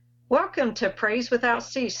Welcome to Praise Without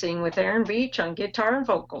Ceasing with Aaron Beach on guitar and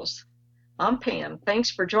vocals. I'm Pam. Thanks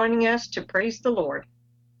for joining us to praise the Lord.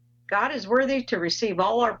 God is worthy to receive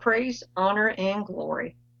all our praise, honor, and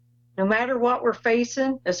glory. No matter what we're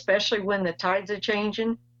facing, especially when the tides are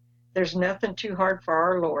changing, there's nothing too hard for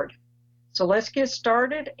our Lord. So let's get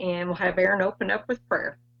started, and we'll have Aaron open up with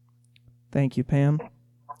prayer. Thank you, Pam.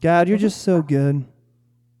 God, you're just so good.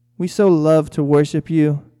 We so love to worship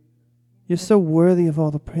you. You're so worthy of all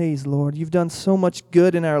the praise, Lord. You've done so much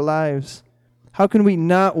good in our lives. How can we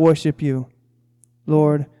not worship you,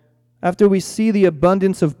 Lord? After we see the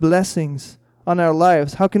abundance of blessings on our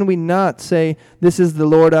lives, how can we not say, this is the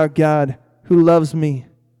Lord our God who loves me,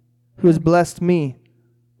 who has blessed me,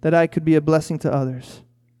 that I could be a blessing to others?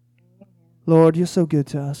 Lord, you're so good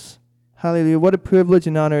to us. Hallelujah. What a privilege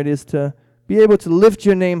and honor it is to be able to lift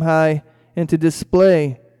your name high and to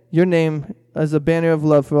display your name as a banner of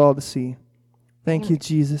love for all to see. Thank you,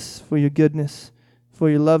 Jesus, for your goodness, for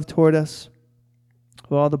your love toward us,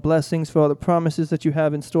 for all the blessings, for all the promises that you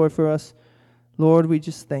have in store for us. Lord, we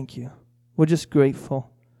just thank you. We're just grateful.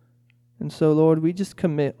 And so, Lord, we just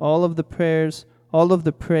commit all of the prayers, all of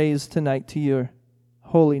the praise tonight to your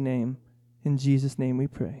holy name. In Jesus' name we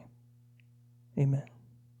pray. Amen.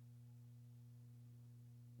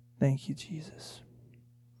 Thank you, Jesus.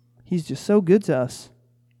 He's just so good to us.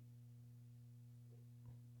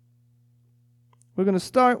 We're going to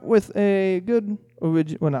start with a good,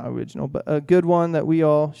 not original, but a good one that we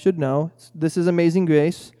all should know. This is Amazing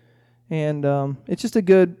Grace, and it's just a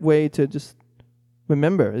good way to just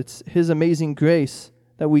remember. It's His amazing grace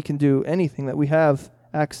that we can do anything, that we have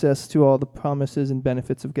access to all the promises and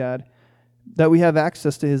benefits of God, that we have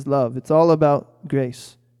access to His love. It's all about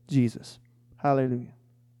grace, Jesus. Hallelujah.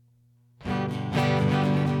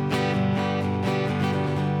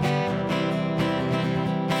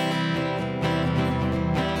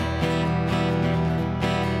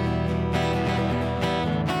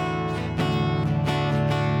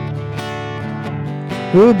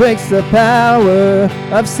 Who breaks the power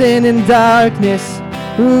of sin and darkness,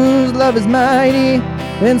 whose love is mighty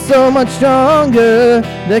and so much stronger,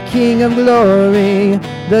 the King of glory,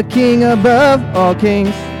 the King above all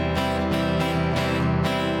kings,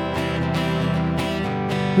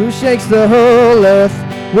 who shakes the whole earth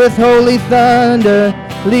with holy thunder,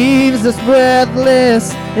 leaves us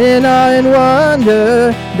breathless in awe and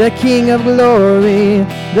wonder, the King of glory,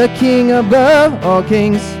 the King above all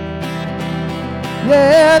kings.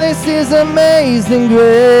 Yeah, this is amazing grace.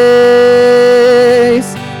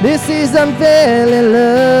 This is unfailing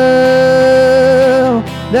love,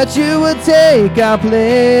 that you would take our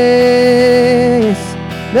place,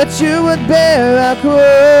 that you would bear our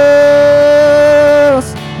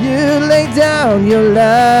cross. You laid down your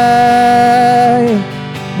life,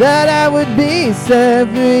 that I would be set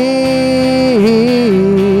free.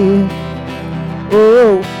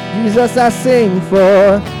 Oh, Jesus, I sing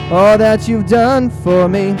for all that you've done for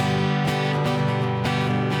me.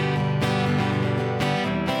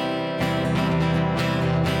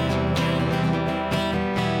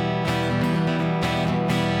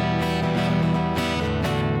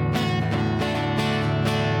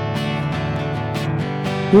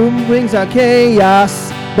 Who brings our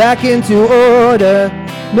chaos back into order,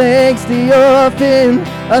 makes the orphan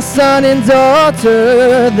a son and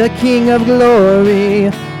daughter, the King of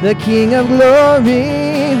glory, the King of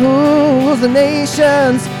glory, who rules the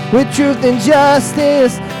nations with truth and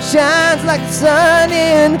justice, shines like the sun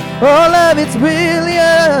in all of its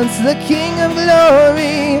brilliance, the King of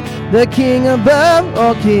glory, the King above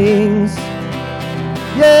all kings.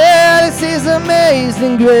 Yeah, this is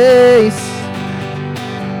amazing grace.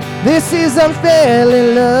 This is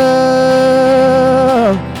unfailing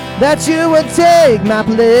love, that you would take my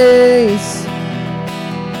place,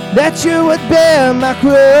 that you would bear my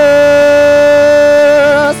cross.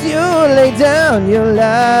 You laid down your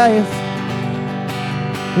life,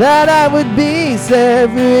 that I would be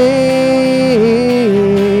set free.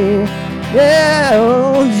 Yeah,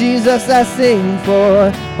 oh Jesus, I sing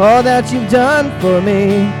for all that you've done for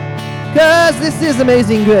me, 'cause this is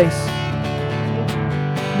amazing grace.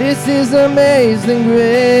 This is amazing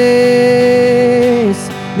grace.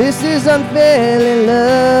 This is unfailing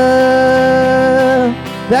love,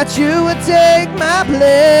 that you would take my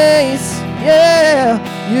place. Yeah,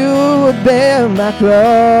 you would bear my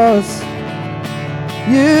cross.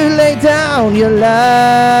 You laid down your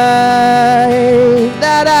life,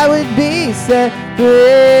 that I would be set free.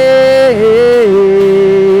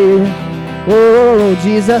 Oh,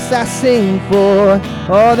 Jesus, I sing for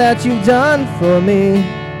all that you've done for me.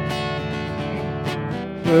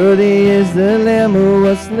 Worthy is the Lamb who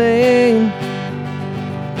was slain,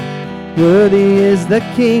 Worthy is the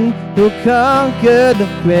King who conquered the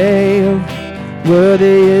grave.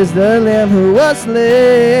 Worthy is the Lamb who was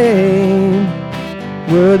slain.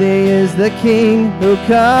 Worthy is the King who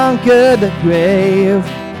conquered the grave.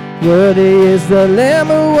 Worthy is the Lamb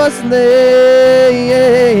who was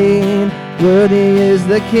slain. Worthy is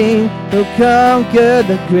the King who conquered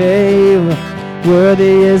the grave.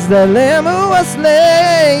 Worthy is the Lamb who was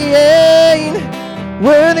slain.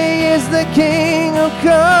 Worthy is the King who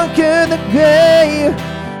conquered the grave.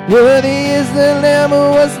 Worthy is the Lamb who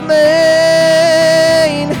was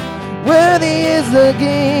slain. Worthy is the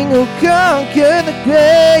King who conquered the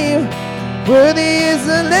grave. Worthy is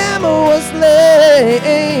the Lamb who was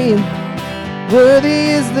slain. Worthy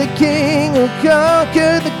is the King who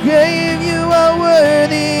conquered the grave. You are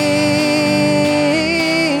worthy.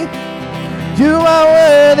 You are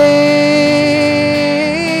worthy.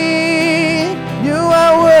 You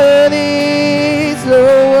are worthy. So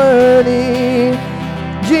worthy.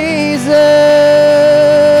 Jesus,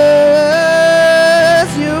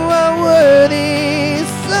 you are worthy.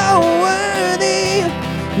 So worthy.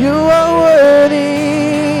 You are worthy.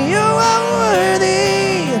 You are worthy.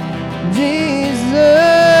 Jesus.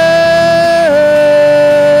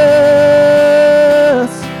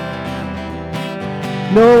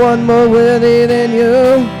 No one more worthy than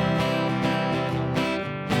you.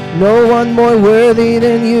 No one more worthy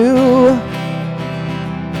than you.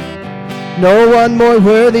 No one more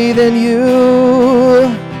worthy than you.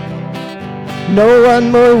 No one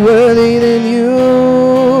more worthy than you.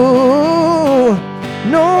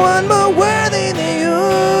 No one more worthy than you.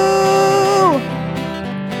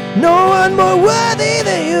 No one more worthy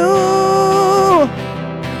than you.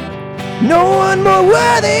 No one more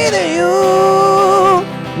worthy than you.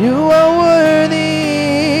 You are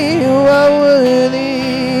worthy. You are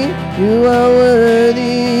worthy. You are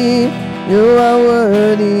worthy. You are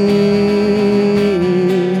worthy.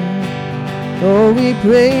 Oh, we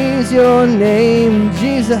praise your name,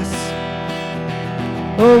 Jesus.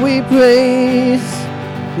 Oh, we praise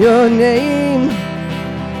your name.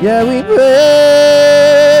 Yeah, we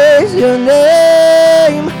praise your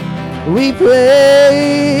name. We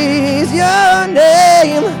praise your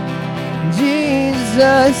name,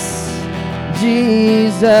 Jesus,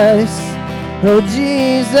 Jesus, oh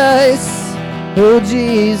Jesus, oh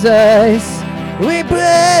Jesus. We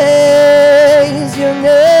praise your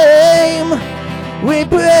name. We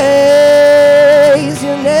praise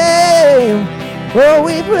your name. Oh,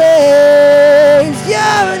 we praise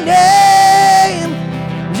your name,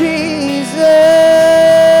 Jesus,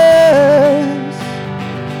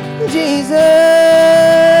 Jesus,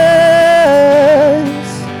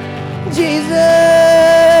 Jesus.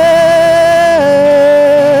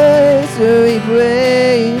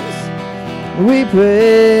 We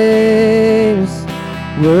praise.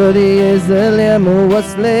 Worthy is the Lamb who was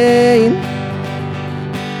slain.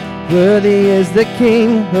 Worthy is the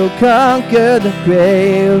King who conquered the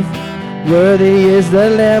grave. Worthy is the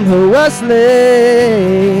Lamb who was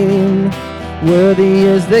slain. Worthy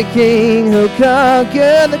is the King who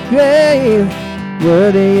conquered the grave.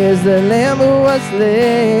 Worthy is the Lamb who was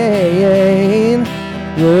slain.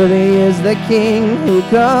 Worthy is the King who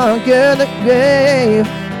conquered the grave.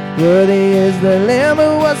 Worthy is the Lamb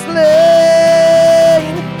who was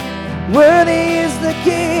slain. Worthy is the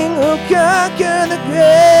King who conquered the grave.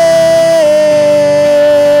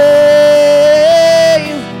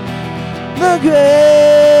 The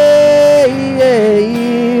grave.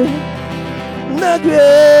 The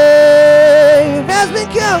grave has been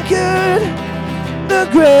conquered. The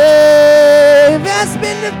grave has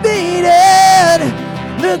been defeated.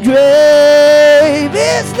 The grave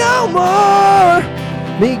is no more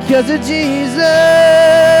because of Jesus.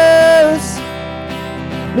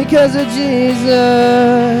 Because of Jesus.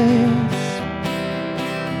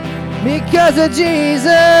 Because of Jesus.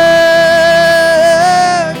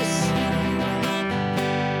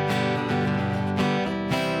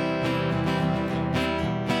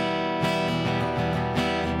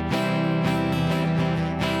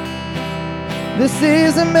 This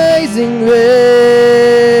is amazing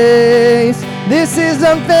grace. This is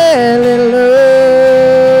unfailing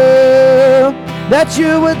love. That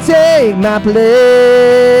you would take my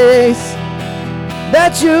place.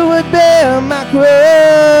 That you would bear my cross.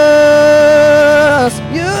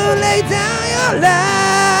 You laid down your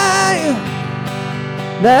life.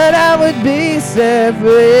 That I would be set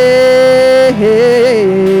free.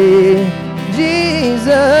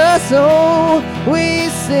 Jesus, oh, we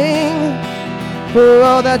sing for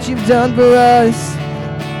all that you've done for us.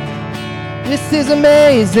 This is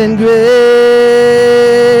amazing grace.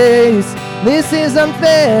 This is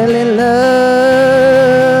unfailing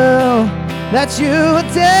love. that you would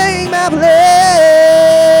take my place,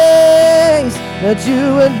 that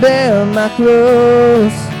you would bear my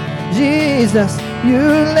cross. Jesus, you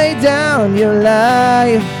laid down your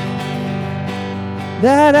life,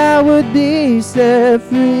 that I would be set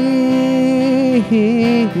free.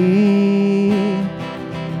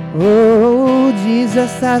 Oh,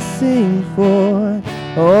 Jesus, I sing for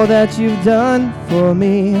all that you've done for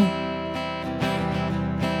me.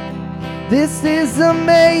 This is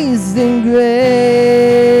amazing grace.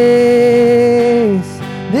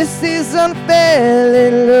 This is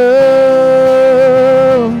unfailing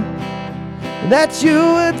love, that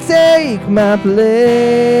you would take my place,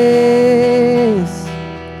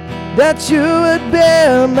 that you would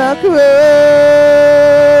bear my cross.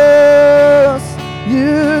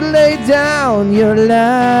 You laid down your life,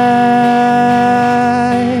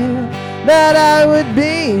 that I would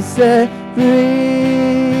be set free.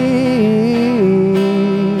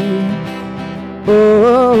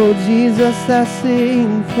 Oh, Jesus, I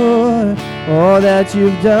sing for all that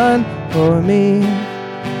you've done for me.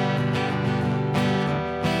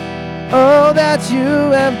 All that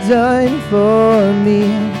you have done for me.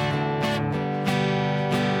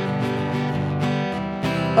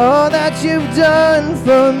 All that you've done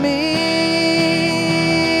for me.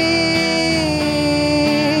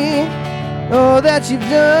 All that you've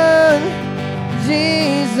done,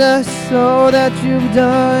 Jesus. All that you've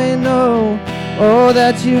done, oh, all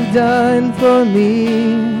that you've done for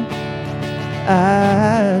me.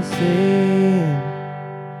 I sing.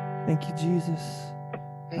 Thank you, Jesus.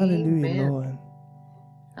 Hallelujah, Amen. Lord.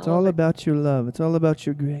 It's all about your love. It's all about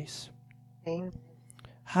your grace. Amen.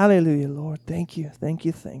 Hallelujah, Lord. Thank you, thank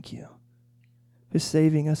you, thank you for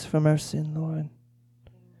saving us from our sin, Lord.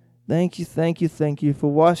 Thank you, thank you, thank you for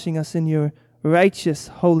washing us in your righteous,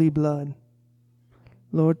 holy blood.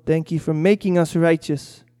 Lord, thank you for making us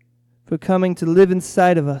righteous, for coming to live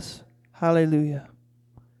inside of us. Hallelujah.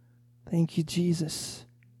 Thank you, Jesus,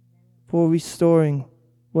 for restoring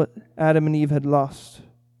what Adam and Eve had lost,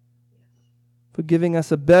 for giving us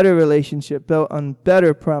a better relationship built on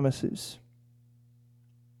better promises.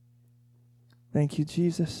 Thank you,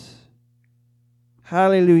 Jesus.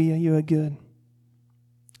 Hallelujah, you are good.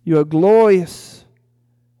 You are glorious.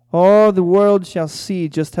 All the world shall see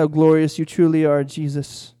just how glorious you truly are,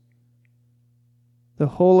 Jesus. The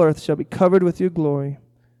whole earth shall be covered with your glory,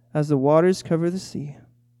 as the waters cover the sea.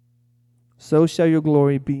 So shall your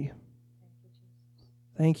glory be.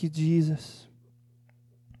 Thank you, Jesus.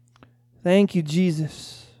 Thank you,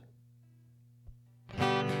 Jesus.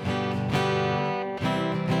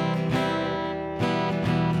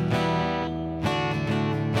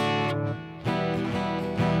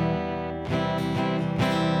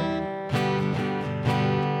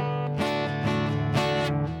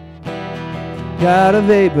 God of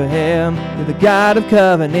Abraham, you're the God of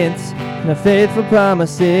covenants and the faithful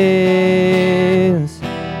promises.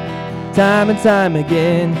 Time and time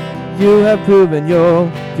again, you have proven you'll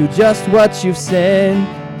do just what you've said.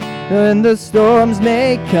 And the storms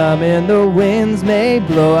may come and the winds may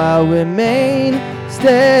blow, I'll remain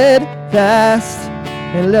steadfast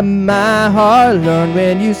and let my heart learn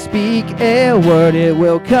when you speak a word, it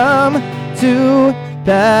will come to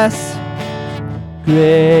pass.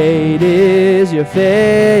 Great is your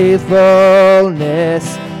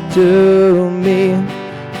faithfulness to me.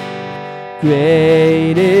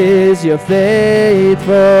 Great is your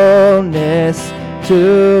faithfulness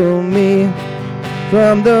to me.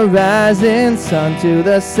 From the rising sun to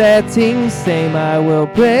the setting same, I will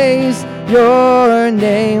praise your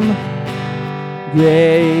name.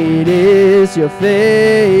 Great is your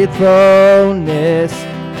faithfulness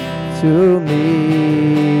to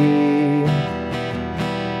me.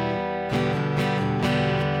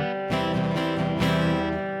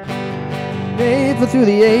 Faithful through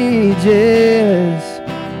the ages.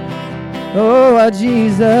 Oh, our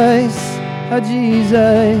Jesus, our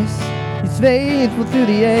Jesus. He's faithful through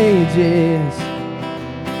the ages.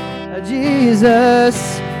 Our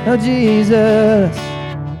Jesus, our Jesus.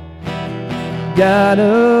 God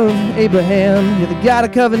of Abraham, you're the God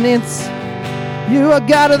of covenants. You are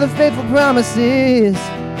God of the faithful promises.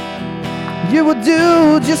 You will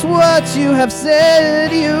do just what you have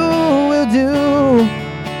said you will do.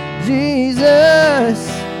 Jesus,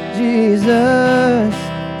 Jesus,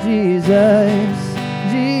 Jesus,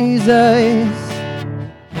 Jesus,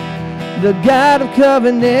 the God of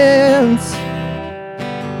covenants.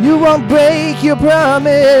 You won't break your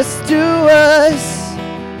promise to us.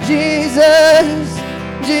 Jesus,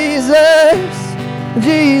 Jesus,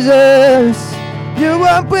 Jesus, you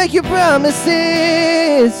won't break your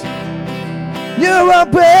promises. You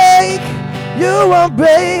won't break, you won't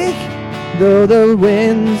break, Though the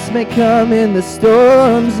winds may come and the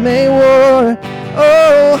storms may war,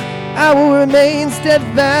 oh, I will remain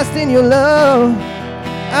steadfast in your love.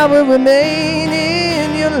 I will remain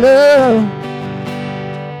in your love.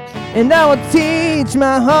 And I will teach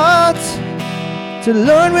my heart to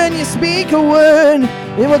learn when you speak a word,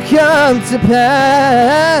 it will come to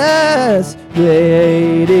pass.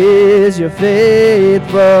 Great is your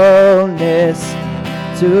faithfulness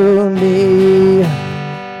to me.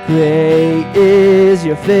 Great is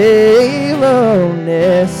your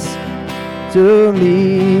faithfulness to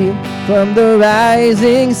me. From the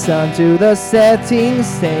rising sun to the setting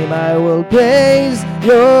same, I will praise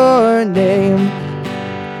your name.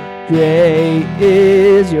 Great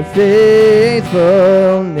is your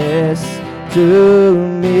faithfulness to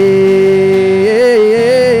me.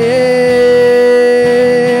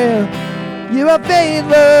 You are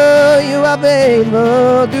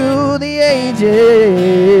faithful through the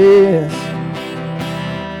ages.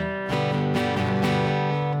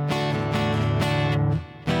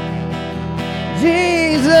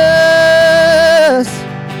 Jesus,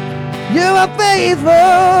 you are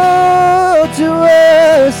faithful to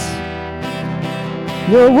us.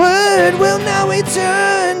 Your word will not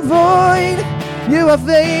return void. You are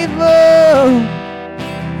faithful,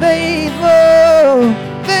 faithful,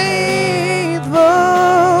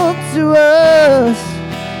 faithful to us.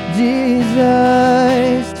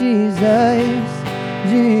 Jesus, Jesus,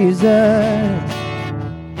 Jesus.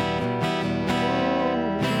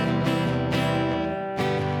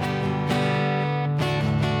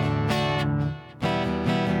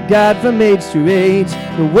 God, from age to age,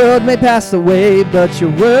 the world may pass away, but your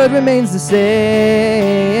word remains the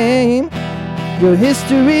same. Your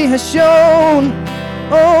history has shown,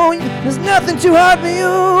 oh, there's nothing too hard for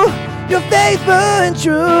you. You're faithful and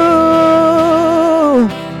true.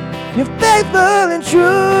 You're faithful and true.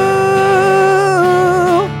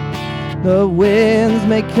 The winds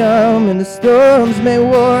may come and the storms may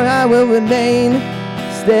war, I will remain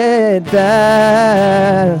steadfast.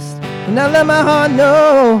 And I let my heart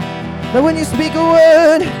know that when you speak a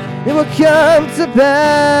word, it will come to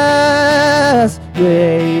pass.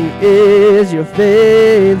 Great is your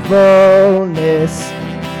faithfulness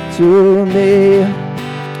to me.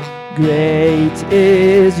 Great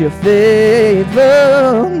is your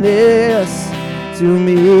faithfulness to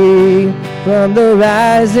me. From the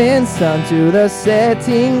rising sun to the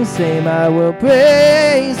setting same, I will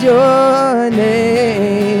praise your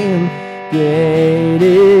name. Great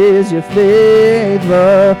is your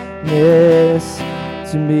faithfulness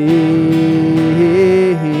to me.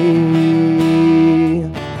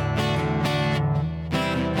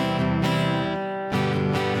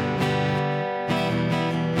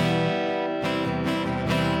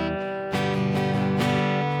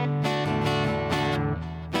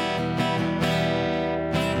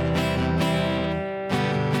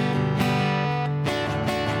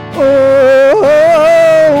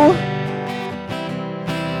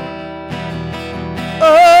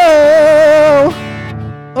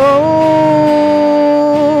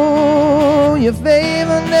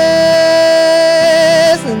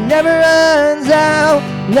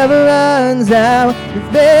 Never runs out. Your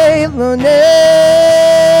faithfulness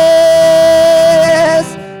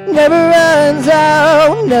never runs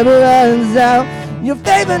out, never runs out. Your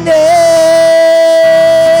faithfulness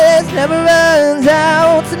never runs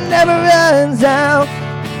out, never runs out.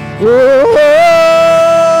 Oh,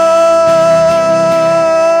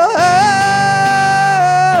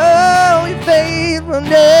 your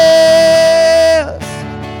faithfulness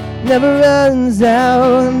never runs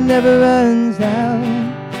out, never runs out.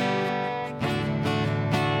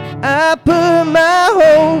 I put my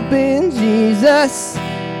hope in Jesus,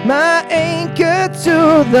 my anchor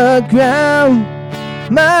to the ground,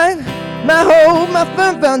 my hope, my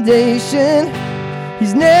firm foundation.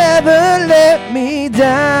 He's never let me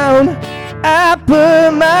down. I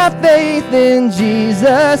put my faith in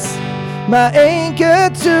Jesus, my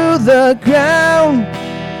anchor to the ground,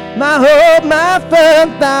 my hope, my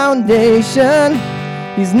firm foundation.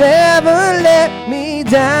 He's never let me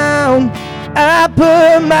down. I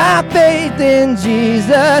put my faith in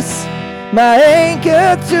Jesus, my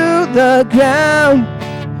anchor to the ground,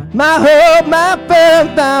 my hope, my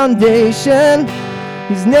firm foundation.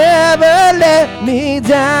 He's never let me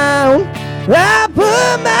down. I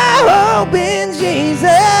put my hope in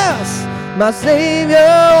Jesus, my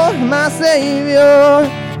Savior, my Savior.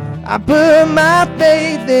 I put my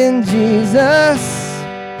faith in Jesus.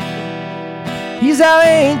 He's our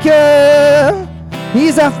anchor.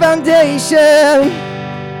 He's our foundation.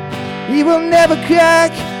 He will never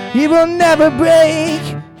crack. He will never break.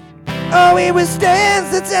 Oh, he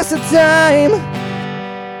withstands the test of time.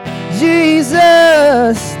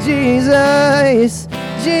 Jesus, Jesus,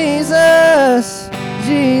 Jesus,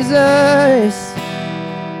 Jesus.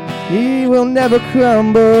 He will never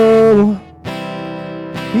crumble.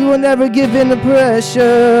 He will never give in to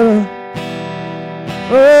pressure.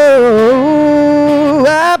 Oh,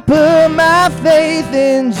 I put my faith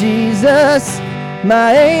in Jesus,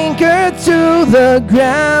 my anchor to the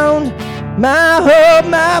ground, my hope,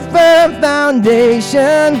 my firm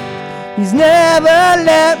foundation. He's never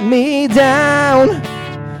let me down.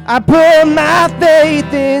 I put my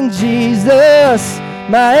faith in Jesus,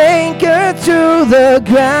 my anchor to the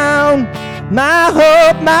ground, my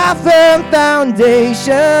hope, my firm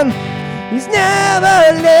foundation. He's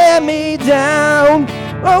never let me down.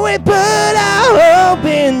 Oh, we put our hope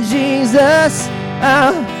in Jesus,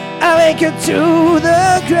 our anchor to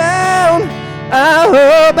the ground, our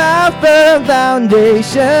hope, our firm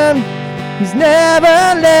foundation. He's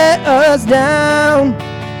never let us down.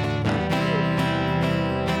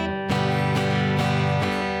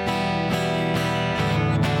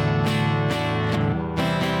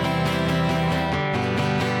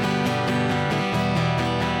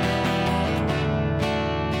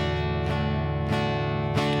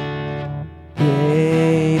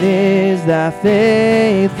 Great is thy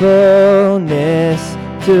faithfulness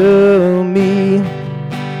to me.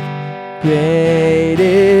 Great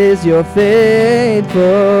is your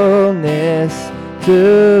faithfulness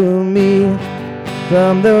to me.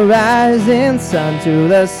 From the rising sun to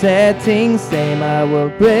the setting same, I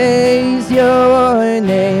will praise your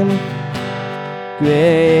name.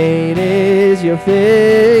 Great is your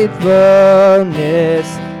faithfulness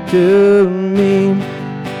to me.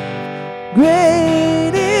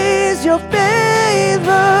 Great is your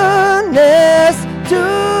faithfulness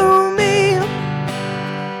to me.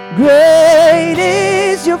 Great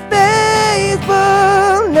is your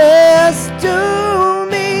faithfulness to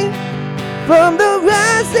me. From the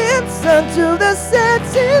rising sun to the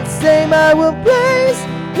setting same, I will praise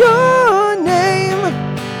your name.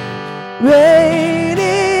 Great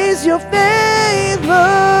is your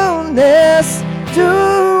faithfulness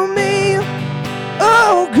to me.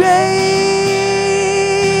 Oh, great,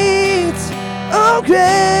 oh,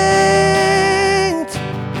 great,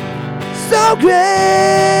 so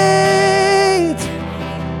great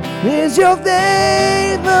is your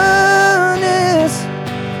faithfulness.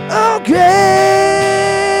 Oh, great,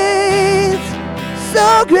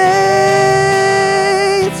 so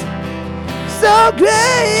great, so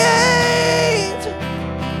great.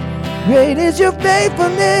 Great is your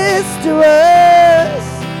faithfulness to us,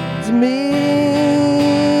 to me,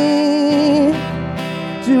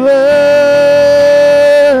 to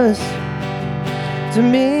us, to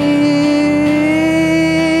me,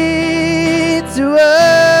 to us.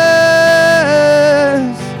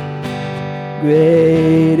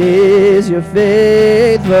 Great is your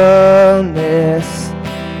faithfulness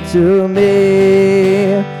to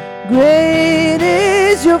me. Great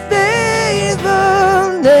is your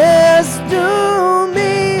faithfulness to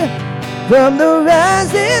me. From the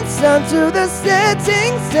rising sun to the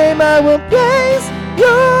setting same, I will praise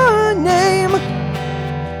your name.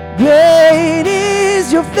 Great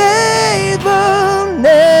is your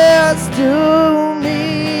faithfulness to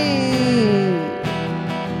me,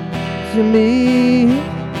 to me,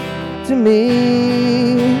 to me,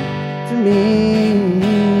 to me.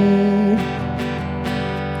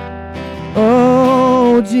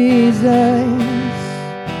 Oh, Jesus.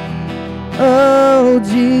 Oh,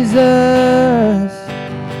 Jesus.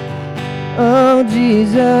 Oh,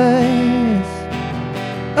 Jesus.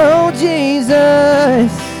 Oh,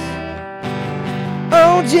 Jesus.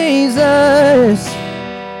 Oh, Jesus.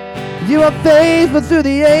 You are faithful through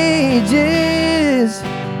the ages.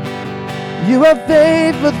 You are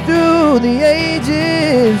faithful through the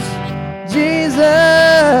ages.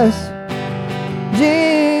 Jesus.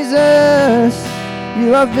 Jesus.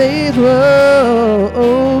 You are faithful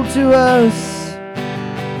to us.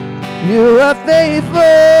 You are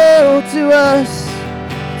faithful to us,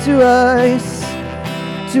 to us,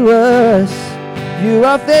 to us. You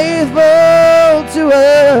are faithful to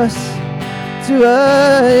us, to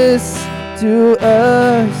us, to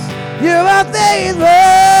us. You are faithful.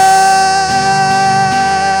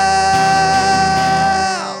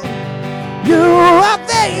 You are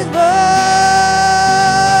faithful.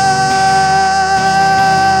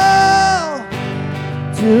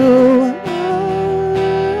 To us,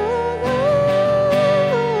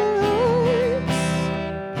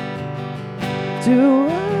 to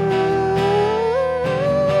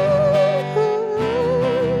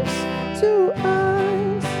us, to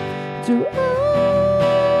us, to us.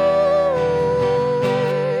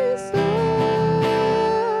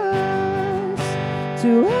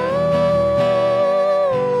 to us,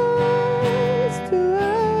 to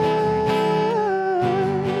us,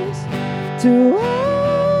 to us,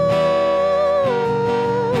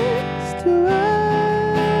 to us,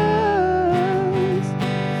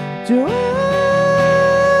 to us,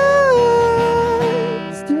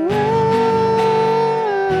 to us,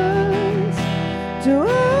 to us,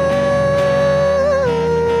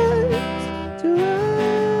 to us.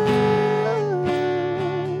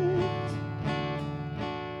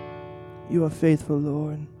 You are faithful,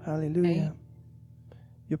 Lord. Hallelujah.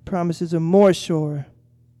 Your promises are more sure,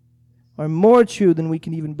 are more true than we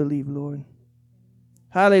can even believe, Lord.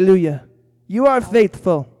 Hallelujah. You are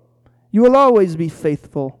faithful. You will always be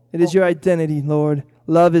faithful. It is your identity, Lord.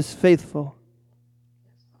 Love is faithful.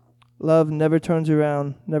 Love never turns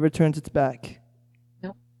around, never turns its back.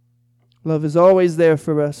 Nope. Love is always there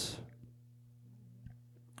for us.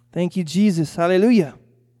 Thank you, Jesus. Hallelujah.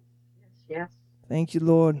 Yes. Thank you,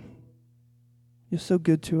 Lord. You're so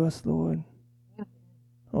good to us, Lord.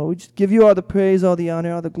 Oh, we just give you all the praise, all the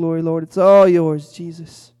honor, all the glory, Lord. It's all yours,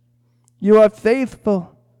 Jesus. You are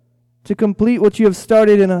faithful to complete what you have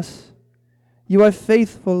started in us. You are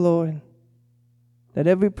faithful, Lord, that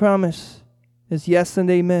every promise is yes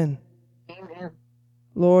and amen. Amen.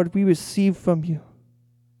 Lord, we receive from you.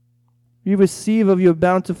 We receive of your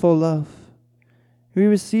bountiful love. We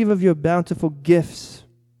receive of your bountiful gifts.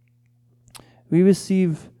 We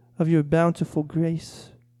receive of your bountiful grace.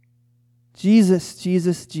 Jesus,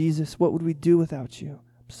 Jesus, Jesus, what would we do without you?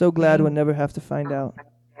 I'm so glad we'll never have to find out.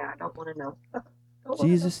 Yeah, I don't want to know.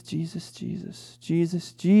 Jesus, Jesus, Jesus,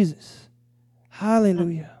 Jesus, Jesus.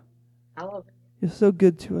 Hallelujah. Hallelujah. You're so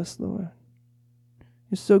good to us, Lord.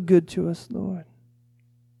 You're so good to us, Lord.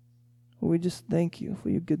 We just thank you for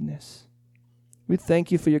your goodness. We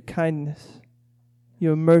thank you for your kindness,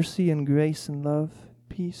 your mercy and grace and love,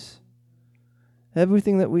 peace.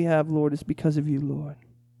 Everything that we have, Lord, is because of you, Lord.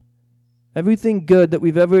 Everything good that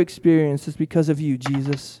we've ever experienced is because of you,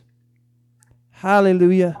 Jesus.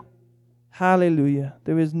 Hallelujah. Hallelujah.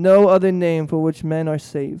 There is no other name for which men are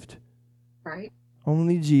saved. Right.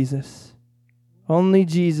 Only Jesus. Only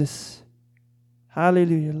Jesus.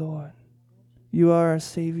 Hallelujah, Lord. You are our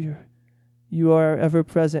Savior. You are our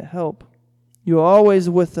ever-present help. You are always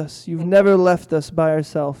with us. You've never left us by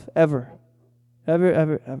ourselves, ever. Ever,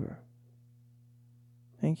 ever, ever.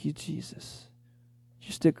 Thank you, Jesus.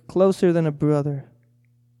 You stick closer than a brother.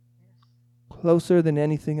 Closer than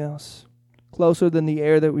anything else. Closer than the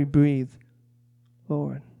air that we breathe.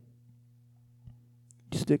 Lord,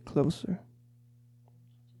 you stick closer.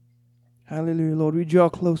 Hallelujah, Lord. We draw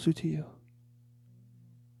closer to you.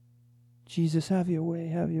 Jesus, have your way,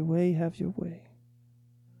 have your way, have your way.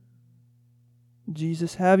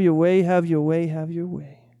 Jesus, have your way, have your way, have your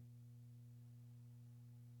way.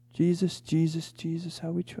 Jesus, Jesus, Jesus,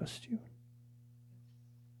 how we trust you.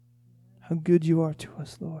 How good you are to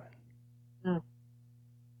us, Lord. Mm.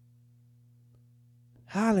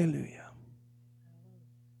 Hallelujah.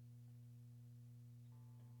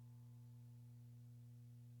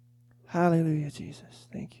 Hallelujah, Jesus.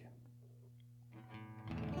 Thank you.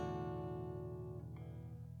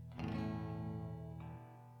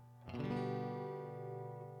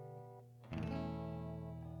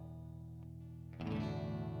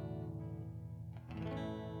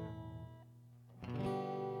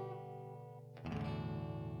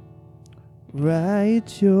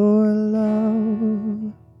 Write your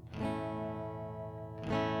love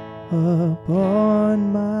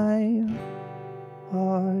upon my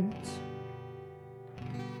heart.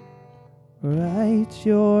 Write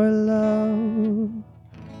your love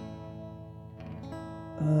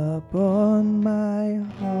upon my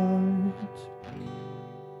heart.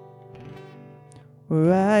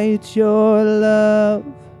 Write your love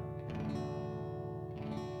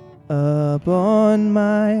upon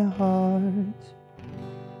my heart.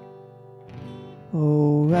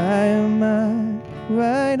 Oh, write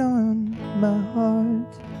on my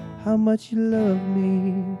heart how much you love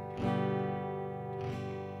me.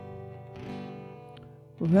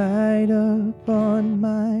 Write upon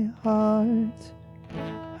my heart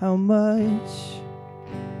how much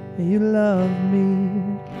you love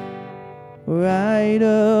me. Write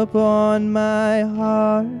upon my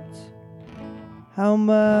heart how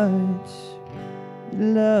much you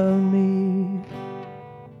love me.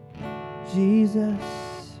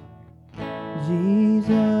 Jesus,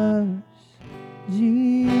 Jesus,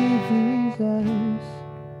 Jesus,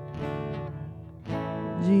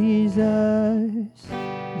 Jesus,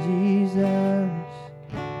 Jesus,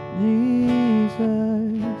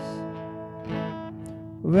 Jesus.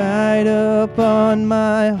 Write upon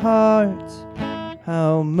my heart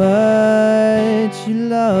how much you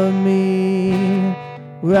love me.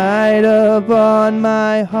 Write upon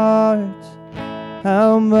my heart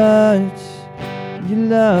how much you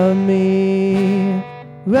love me.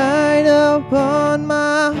 Write upon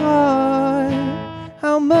my heart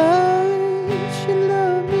how much you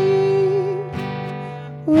love me.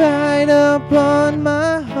 Write upon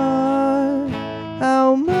my heart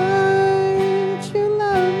how much you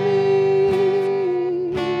love me.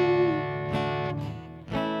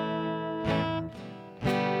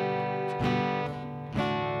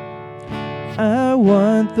 I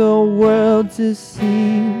want the world to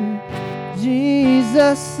see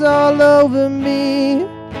Jesus all over me.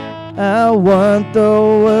 I want the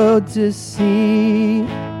world to see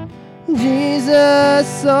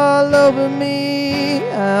Jesus all over me.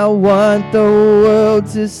 I want the world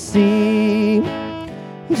to see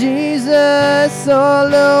Jesus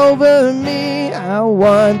all over me. I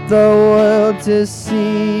want the world to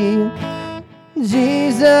see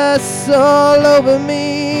Jesus all over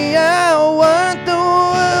me. I want the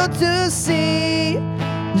world to see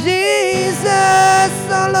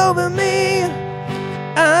Jesus all over me.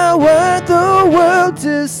 I want the world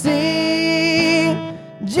to see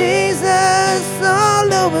Jesus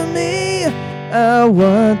all over me. I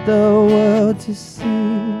want the world to see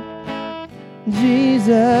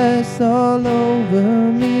Jesus all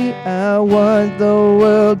over me. I want the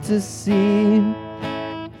world to see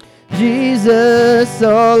Jesus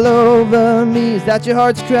all over me. Is that your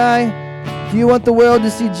heart's cry? Do you want the world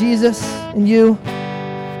to see Jesus in you?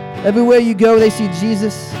 Everywhere you go, they see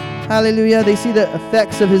Jesus. Hallelujah. They see the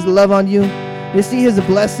effects of His love on you. They see His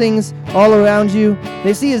blessings all around you.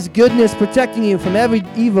 They see His goodness protecting you from every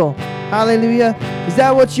evil. Hallelujah. Is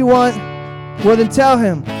that what you want? Well, then tell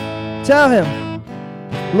Him. Tell Him,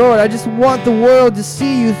 Lord, I just want the world to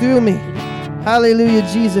see you through me. Hallelujah,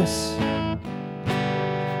 Jesus.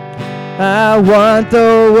 I want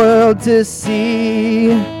the world to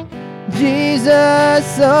see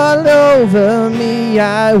Jesus all over me.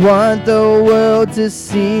 I want the world to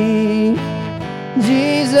see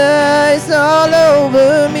Jesus all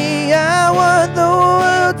over me. I want the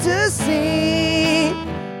world to see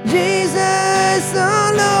Jesus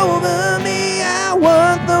all over me. I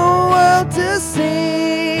want the world to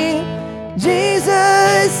see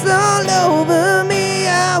Jesus all over me.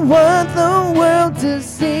 I want the world to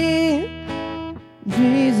see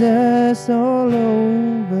Jesus all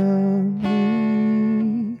over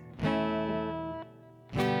me.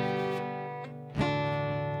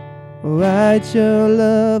 Write your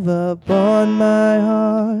love upon my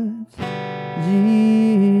heart,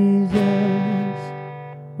 Jesus.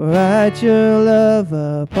 Write your love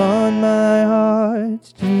upon my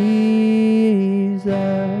heart, Jesus.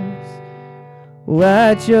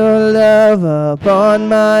 Write your love upon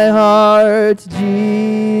my heart,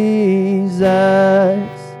 Jesus.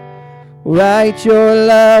 Write your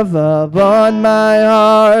love upon my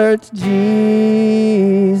heart,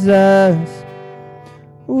 Jesus.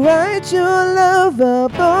 Write your love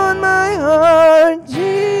upon my heart,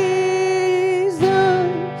 Jesus.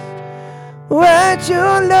 Write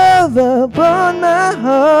your love upon my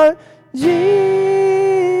heart, Jesus.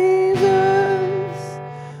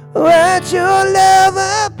 Write your love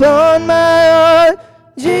upon my heart,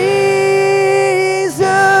 Jesus.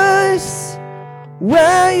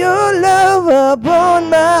 Write your love upon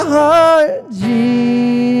my heart, Jesus.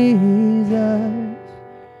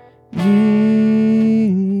 Jesus,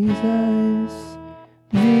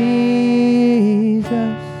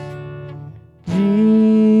 Jesus,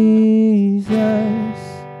 Jesus,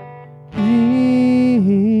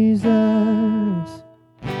 Jesus.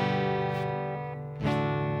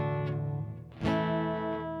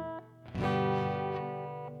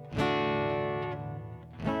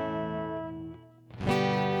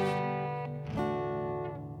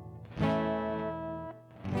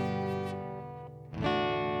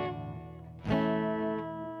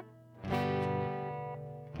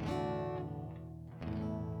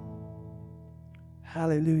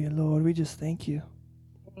 Hallelujah, Lord. We just thank you.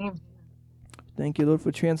 Amen. Thank you, Lord,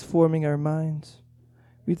 for transforming our minds.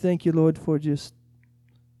 We thank you, Lord, for just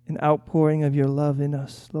an outpouring of your love in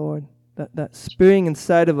us, Lord. That spring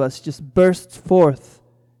inside of us just bursts forth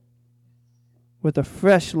with a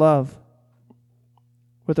fresh love,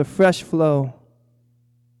 with a fresh flow,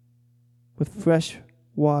 with fresh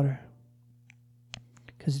water.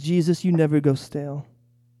 Because, Jesus, you never go stale.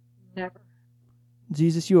 Never.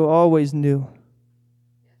 Jesus, you are always new.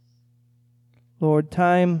 Lord,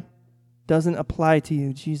 time doesn't apply to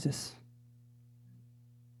you, Jesus.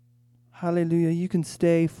 Hallelujah. You can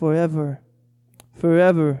stay forever,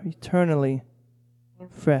 eternally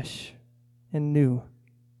fresh and new.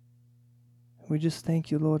 We just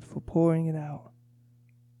thank you, Lord, for pouring it out.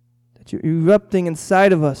 That you're erupting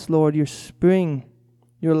inside of us, Lord. Your spring,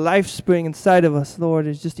 your life spring inside of us, Lord,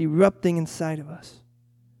 is just erupting inside of us.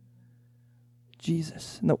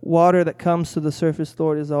 Jesus. And the water that comes to the surface,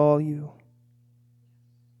 Lord, is all you.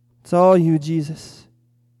 It's all you, Jesus.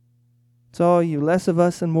 It's all you. Less of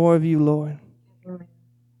us and more of you, Lord. Amen.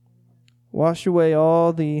 Wash away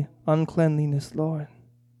all the uncleanliness, Lord.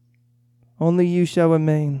 Only you shall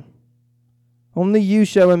remain. Only you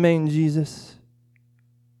shall remain, Jesus.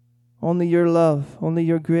 Only your love, only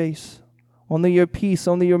your grace, only your peace,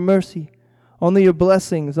 only your mercy, only your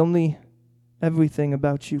blessings, only everything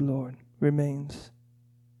about you, Lord, remains.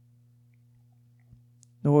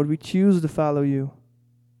 Lord, we choose to follow you.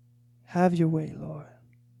 Have your way, Lord.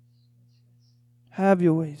 Have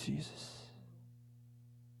your way, Jesus.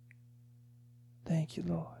 Thank you,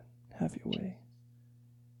 Lord. Have your way.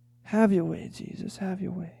 Have your way, Jesus. Have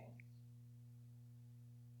your way.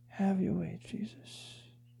 Have your way, Jesus.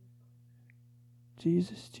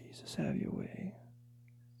 Jesus, Jesus, have your way.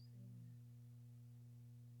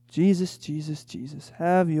 Jesus, Jesus, Jesus,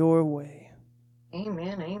 have your way.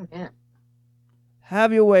 Amen. Amen.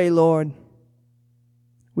 Have your way, Lord.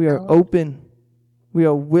 We are open. We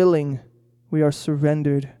are willing. We are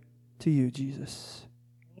surrendered to you, Jesus.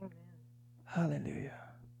 Amen. Hallelujah.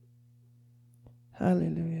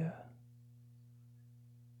 Hallelujah.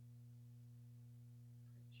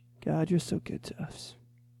 God, you're so good to us.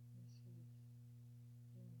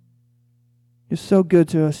 You're so good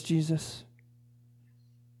to us, Jesus.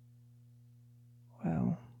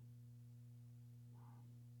 Wow.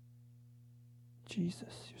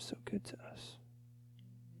 Jesus, you're so good to us.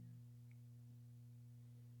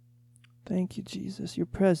 Thank you, Jesus. Your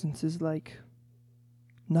presence is like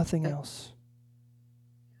nothing else.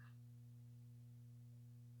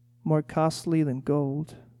 More costly than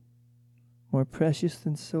gold. More precious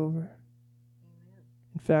than silver.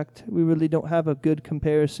 In fact, we really don't have a good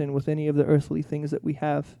comparison with any of the earthly things that we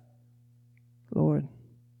have, Lord.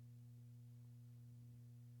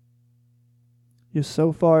 You're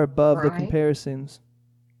so far above the comparisons.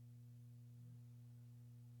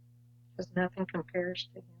 Because nothing compares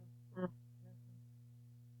to him.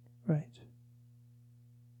 Right.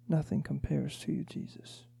 Nothing compares to you,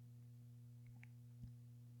 Jesus.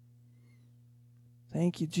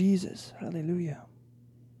 Thank you, Jesus. Hallelujah.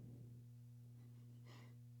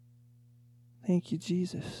 Thank you,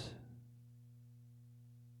 Jesus.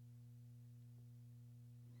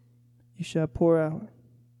 You shall pour out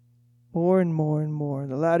more and more and more.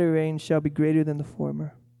 The latter rain shall be greater than the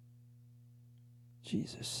former.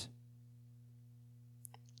 Jesus.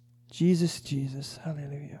 Jesus, Jesus.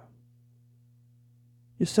 Hallelujah.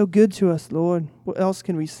 You're so good to us, Lord. What else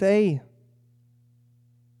can we say?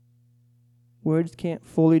 Words can't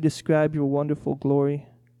fully describe your wonderful glory,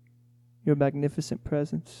 your magnificent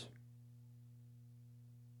presence.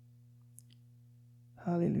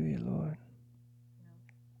 Hallelujah, Lord.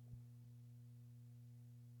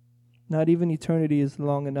 Not even eternity is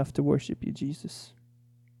long enough to worship you, Jesus.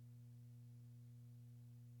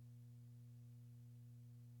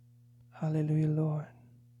 Hallelujah, Lord.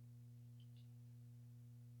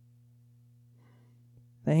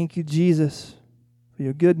 Thank you, Jesus, for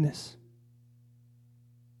your goodness,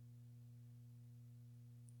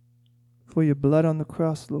 for your blood on the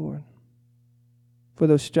cross, Lord, for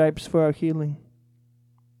those stripes for our healing.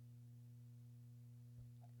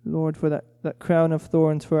 Lord, for that crown of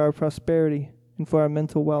thorns for our prosperity and for our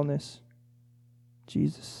mental wellness.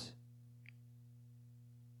 Jesus.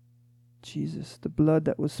 Jesus, the blood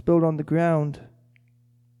that was spilled on the ground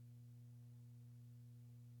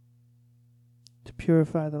to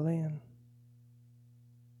purify the land,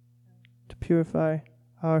 to purify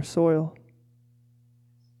our soil.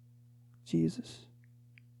 Jesus.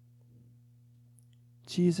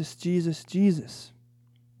 Jesus, Jesus, Jesus.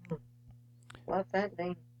 Love that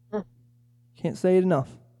name. Can't say it enough.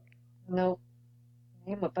 No.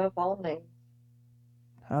 Name above all names.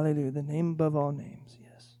 Hallelujah. The name above all names.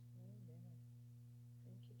 Yes.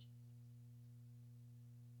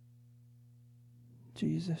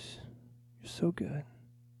 Jesus, you're so good.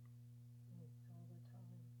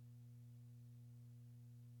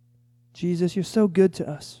 Jesus, you're so good to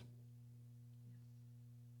us.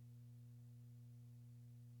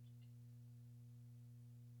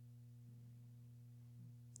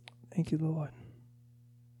 Thank you, Lord.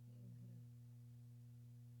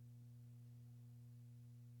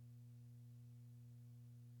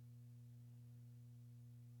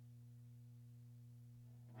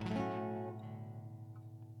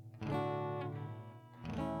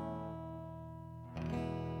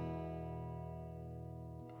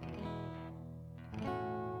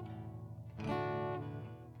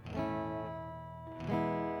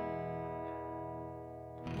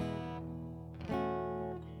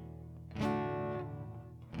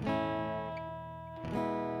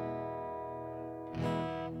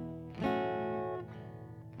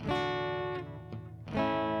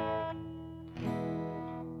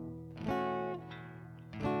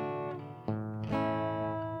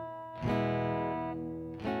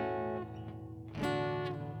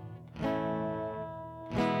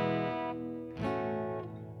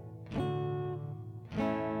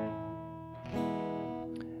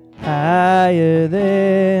 higher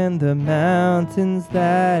than the mountains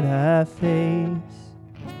that I face,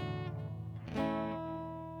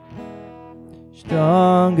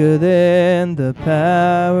 stronger than the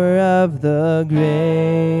power of the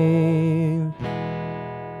grave,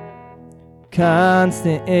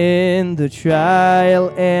 constant in the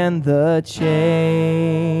trial and the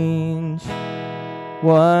change.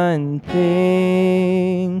 One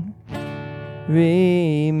thing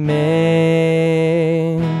remains,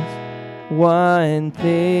 one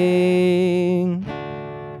thing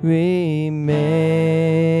remains.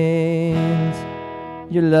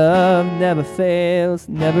 Your love never fails,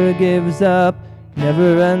 never gives up,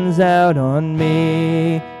 never runs out on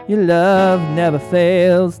me. Your love never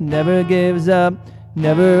fails, never gives up,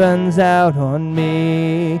 never runs out on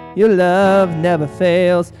me. Your love never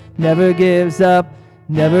fails, never gives up,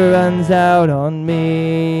 never runs out on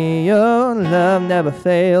me. Your love never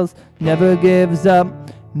fails, never gives up,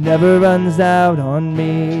 never runs out on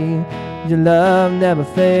me. Your love never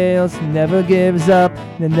fails, never gives up,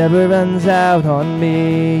 and never runs out on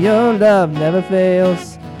me. Your love never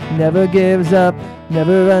fails, never gives up,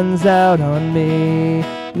 never runs out on me.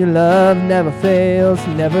 Your love never fails,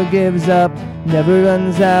 never gives up, never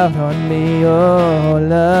runs out on me. Oh,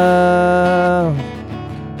 love,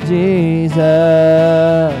 Jesus,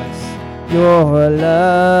 your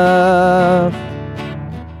love.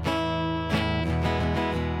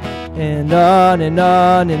 And on and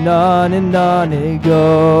on and on and on it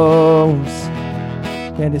goes,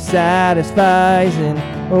 and it satisfies and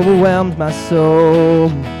overwhelms my soul.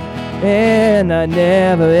 And I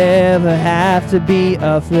never ever have to be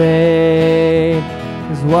afraid,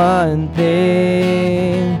 'cause one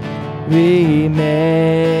thing remains,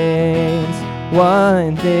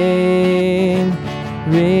 one thing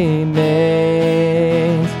remains.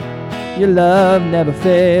 Your love never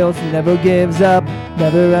fails, never gives up,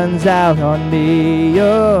 never runs out on me.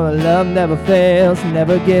 Your love never fails,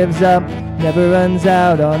 never gives up, never runs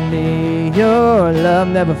out on me. Your love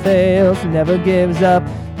never fails, never gives up,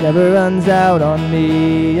 never runs out on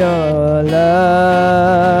me. Your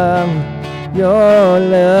love, your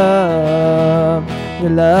love,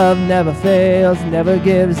 your love never fails, never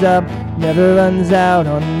gives up, never runs out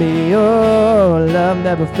on me. Your love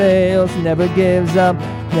never fails, never gives up,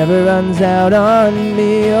 never runs out on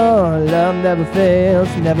me. Your love never fails,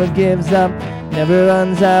 never gives up, never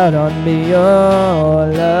runs out on me. Your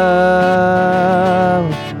love.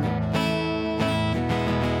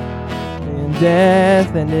 In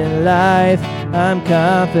death and in life, I'm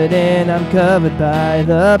confident I'm covered by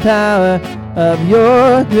the power of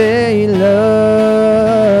your great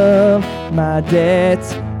love. My debt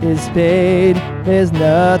is paid, there's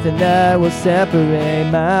nothing that will separate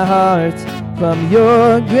my heart from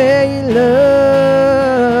your great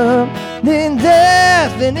love. In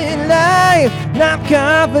death and in life, I'm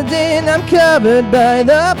confident I'm covered by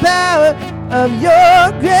the power of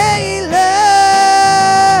your great love.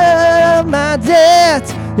 My debt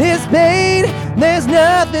is paid, there's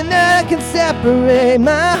nothing that can separate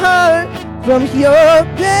my heart from your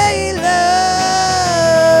great love.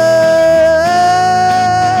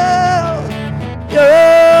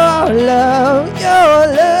 Your love, your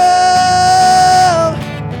love,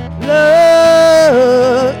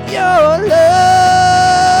 love, your love,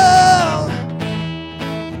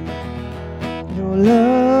 your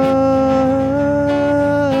love,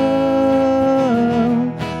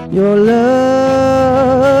 your love,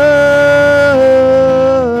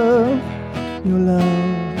 your love,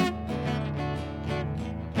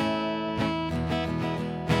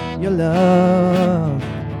 your love.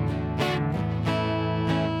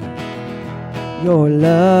 Your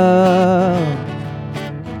love,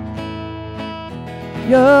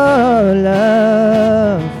 your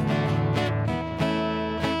love,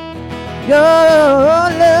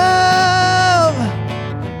 your love,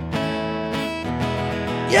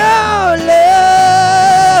 your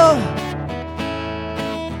love,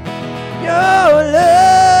 your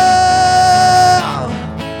love,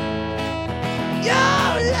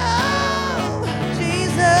 your love,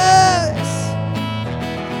 Jesus.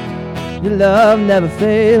 Your love never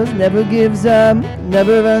fails, never gives up,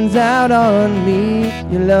 never runs out on me.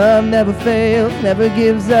 Your love never fails, never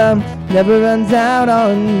gives up, never runs out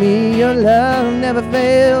on me. Your love never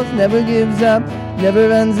fails, never gives up, never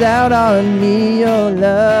runs out on me. Your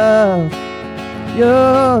love,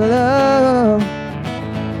 your love.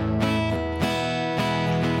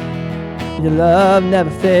 Your love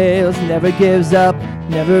never fails, never gives up,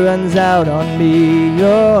 never runs out on me.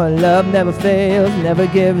 Your love never fails, never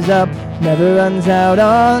gives up, never runs out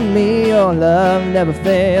on me. Your love never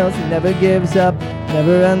fails, never gives up,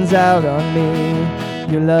 never runs out on me.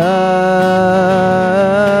 Your love,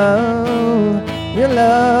 your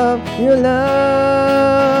love, your love,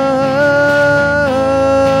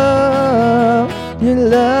 your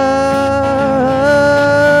love.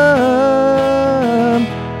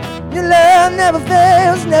 Your love never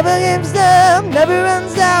fails, never gives up, never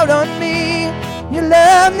runs out on me. Your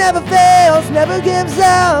love never fails, never gives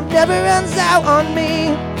up, never runs out on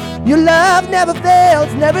me. Your love never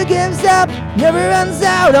fails, never gives up, never runs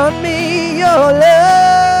out on me. Your love,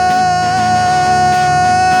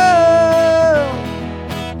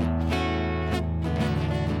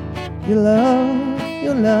 your love,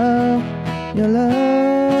 your love, your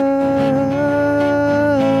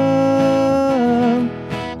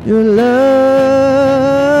love, your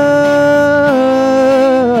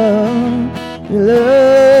love, your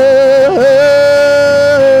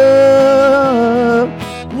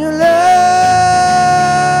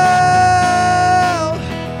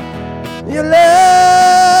love.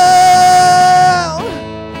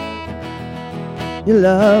 Your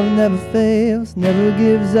love never fails, never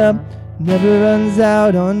gives up, never runs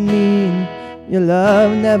out on me. Your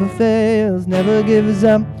love never fails, never gives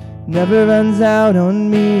up, never runs out on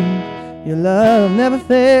me. Your love never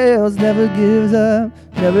fails, never gives up,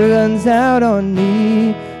 never runs out on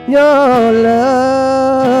me. Your love,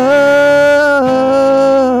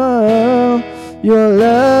 your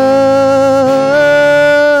love,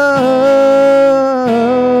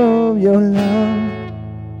 your love.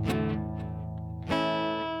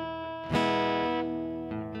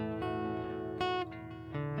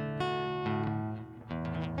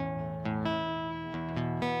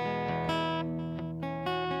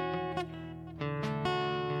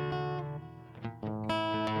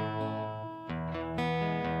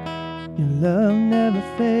 Your love never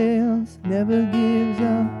fails, never gives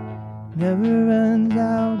up, never runs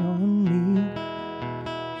out on me.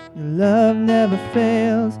 Your love never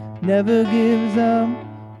fails, never gives up,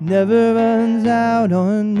 never runs out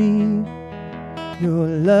on me. Your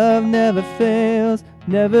love never fails,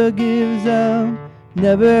 never gives up,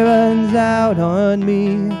 never runs out on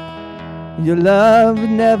me. Your love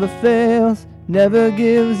never fails, never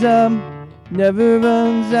gives up, never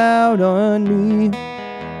runs out on me.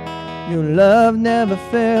 Your love never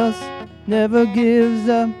fails, never gives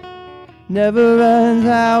up, never runs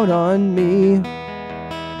out on me.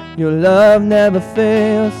 Your love never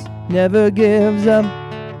fails, never gives up,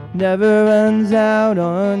 never runs out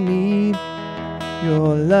on me.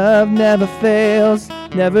 Your love never fails,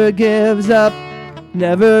 never gives up,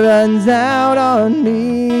 never runs out on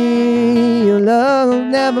me. Your love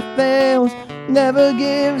never fails, never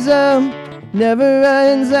gives up, never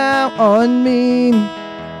runs out on me.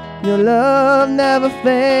 Your love never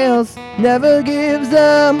fails, never gives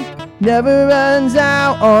up, never runs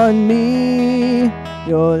out on me.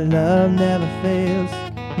 Your love never fails,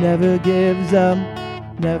 never gives up,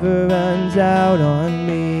 never runs out on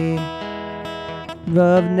me.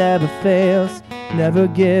 Love never fails, never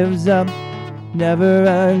gives up, never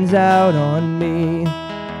runs out on me.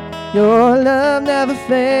 Your love never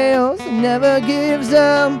fails, never gives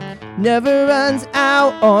up, never runs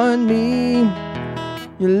out on me.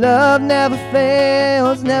 Your love never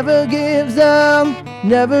fails, never gives up,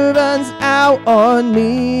 never runs out on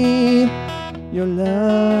me. Your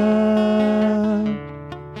love.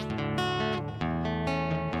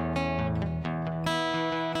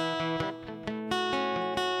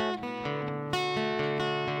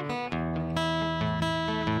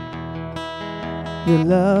 Your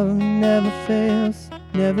love never fails,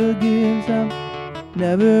 never gives up,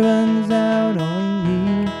 never runs out on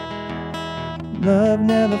me. Love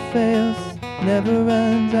never fails, never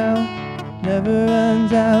runs out, never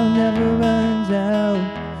runs out, never runs out.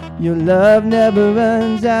 Your love never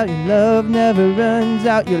runs out, your love never runs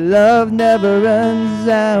out, your love never runs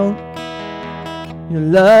out. Your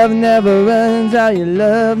love never runs out, your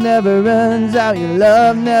love never runs out, your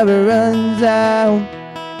love never runs out.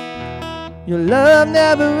 Your love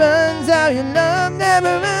never runs out, your love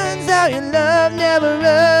never runs out, your love never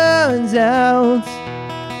runs out.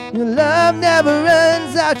 Your love never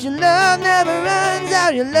runs out, your love never runs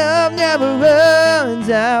out, your love never runs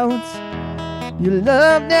out. Your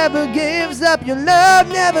love never gives up, your love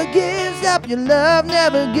never gives up, your love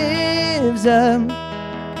never gives up.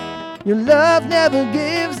 Your love never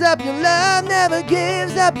gives up, your love never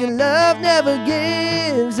gives up, your love never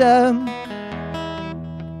gives up.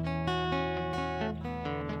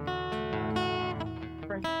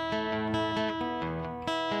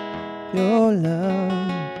 Your love.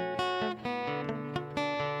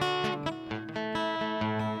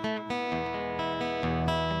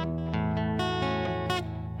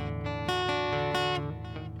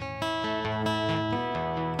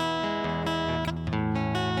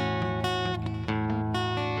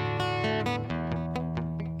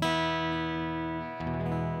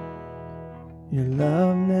 Your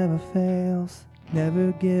love never fails,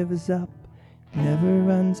 never gives up, never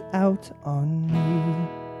runs out on me.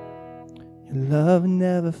 Your love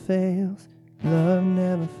never fails, love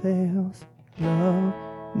never fails, love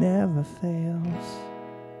never fails.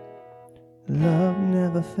 Love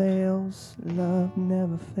never fails, love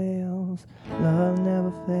never fails, love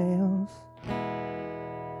never fails.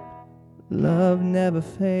 Love never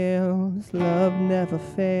fails, love never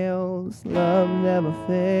fails, love never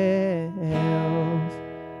fails.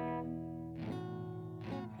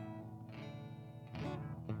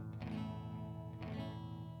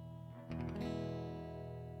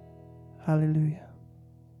 Hallelujah.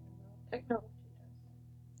 Technology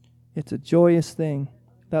It's a joyous thing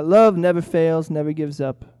that love never fails, never gives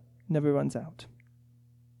up, never runs out.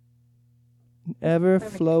 Ever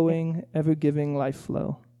flowing, ever giving life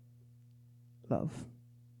flow. Love.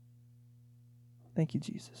 Thank you,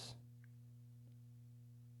 Jesus.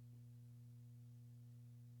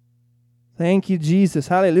 Thank you, Jesus.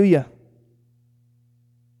 Hallelujah.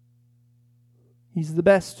 He's the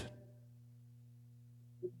best.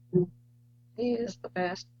 He is the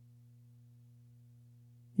best.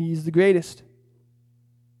 He's the greatest.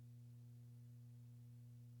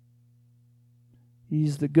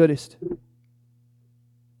 He's the goodest.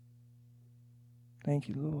 Thank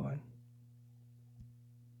you, Lord.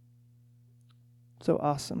 So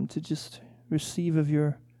awesome to just receive of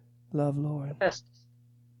your love, Lord. Best.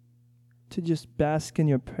 To just bask in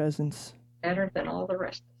your presence. Better than all the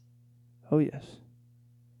rest. Oh, yes.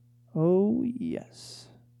 Oh, yes.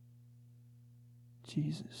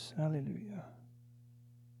 Jesus. Hallelujah.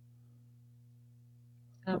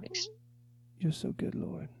 You're so good,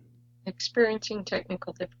 Lord. Experiencing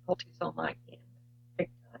technical difficulties on my end. Big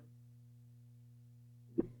time.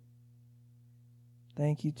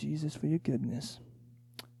 Thank you, Jesus, for your goodness.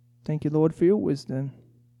 Thank you, Lord, for your wisdom.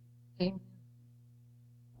 Amen.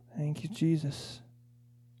 Thank you, Jesus.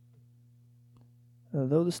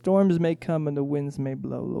 Though the storms may come and the winds may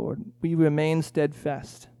blow, Lord, we remain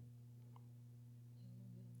steadfast.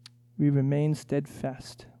 We remain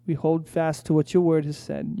steadfast. We hold fast to what your word has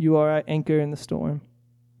said. You are our anchor in the storm.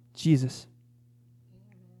 Jesus.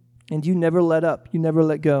 And you never let up. You never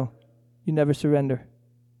let go. You never surrender.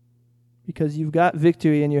 Because you've got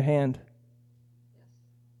victory in your hand.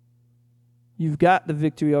 You've got the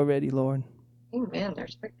victory already, Lord. Amen.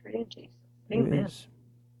 There's victory in Jesus. There Amen. is.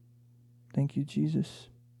 Thank you, Jesus.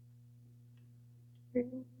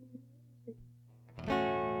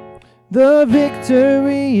 The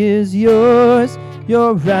victory is yours.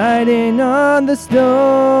 You're riding on the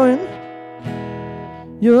storm.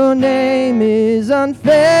 Your name is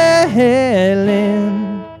unfailing.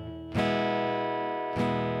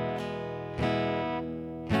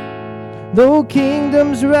 Though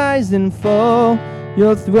kingdoms rise and fall,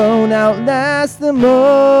 your throne outlasts them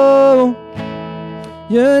all.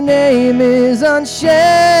 Your name is unshaken.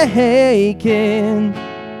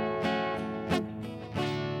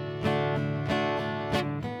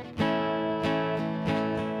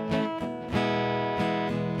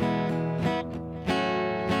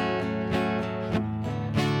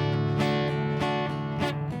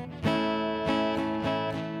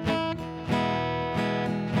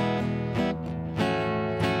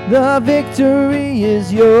 The victory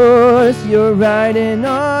is yours. You're riding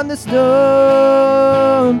on the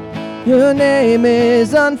storm. Your name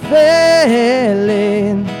is unfailing.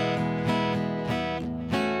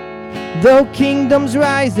 Though kingdoms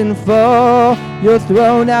rise and fall, your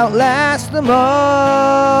throne outlasts them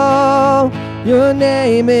all. Your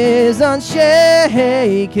name is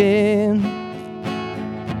unshaken.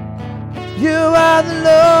 You are the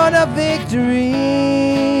Lord of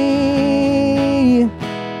victory.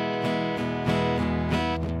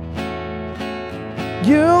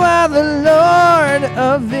 You are the Lord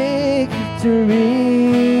of victory.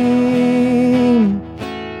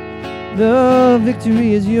 The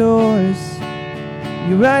victory is yours.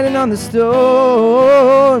 You're riding on the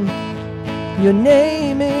storm. Your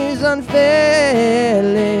name is unfailing.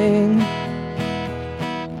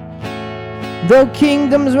 Though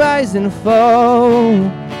kingdoms rise and fall,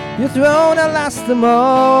 your throne outlasts them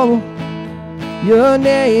all. Your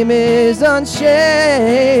name is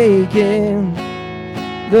unshaken.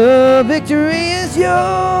 The victory is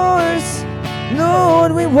yours.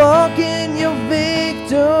 Lord, we walk in your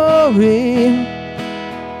victory.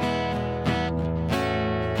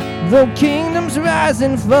 Though kingdoms rise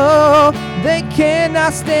and fall, they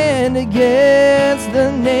cannot stand against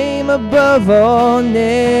the name above all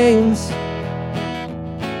names.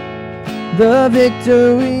 The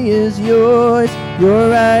victory is yours.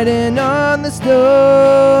 You're riding on the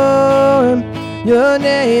storm. Your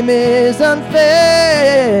name is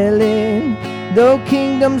unfailing. Though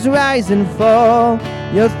kingdoms rise and fall,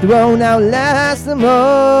 your throne outlasts them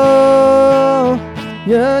all.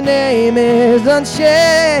 Your name is unshaken.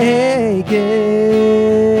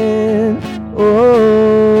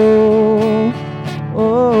 Oh,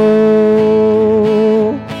 oh,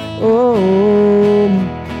 oh.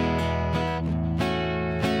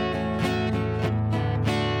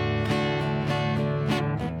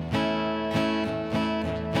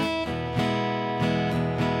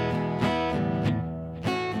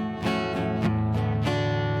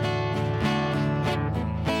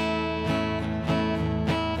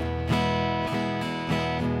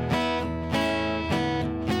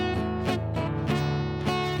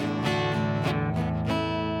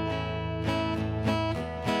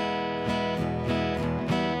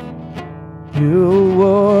 You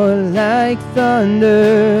roar like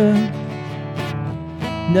thunder,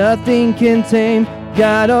 nothing can tame.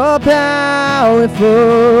 God all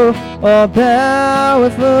powerful, all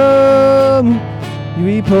powerful.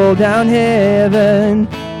 We pull down heaven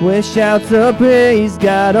with shouts of praise.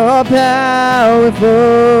 God all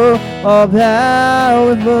powerful, all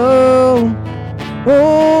powerful.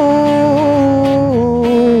 Oh,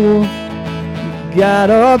 God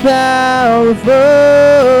all powerful.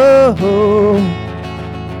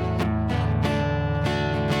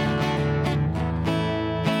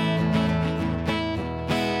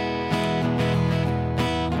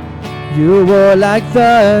 You roar like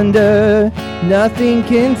thunder, nothing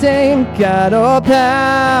can tame. God all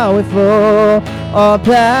powerful, all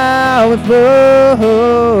powerful.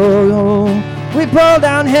 We pull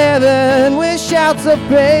down heaven with shouts of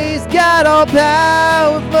praise. God all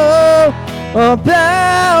powerful, all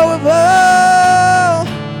powerful.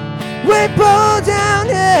 We pull down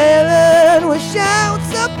heaven with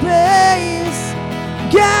shouts of praise.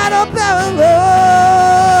 God all powerful.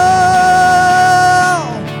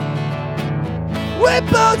 We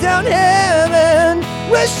pull down heaven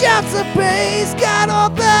with shouts of praise. God all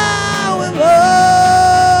powerful.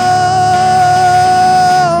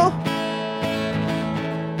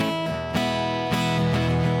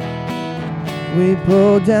 We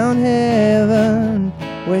pull down heaven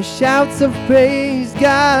with shouts of praise.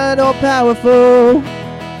 God all powerful,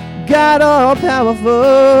 God all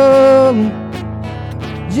powerful.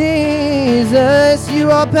 Jesus, you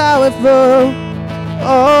are powerful,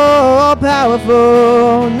 all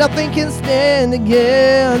powerful. Nothing can stand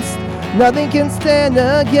against, nothing can stand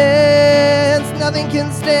against, nothing can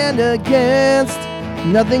stand against,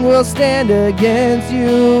 nothing will stand against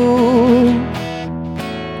you.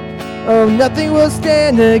 Oh, nothing will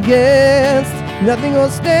stand against, nothing will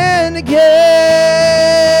stand against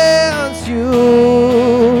you.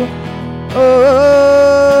 Oh,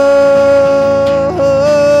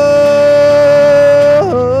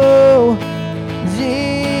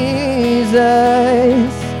 Jesus,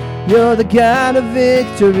 you're the God of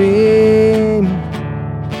victory.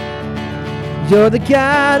 You're the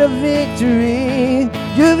God of victory.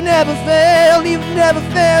 You've never failed,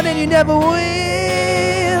 and you never will.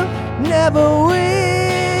 Never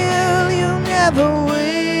will, you never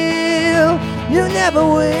will, you never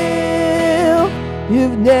will.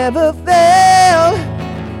 You've never failed,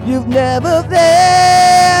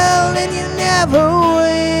 and you never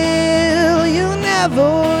will, you never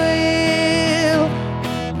will.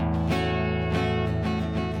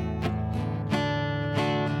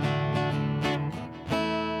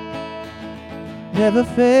 Never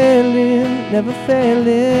failing, never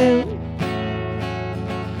failing.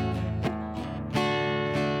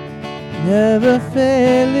 Never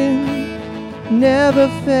failing, never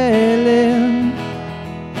failing.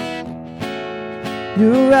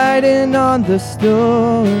 You're riding on the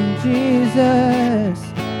storm, Jesus.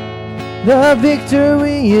 The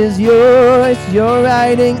victory is yours. You're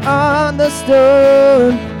riding on the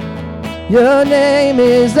storm. Your name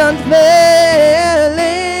is unfailing.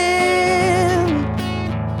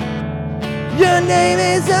 Your name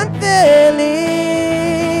is unfailing.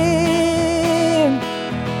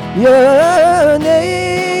 Your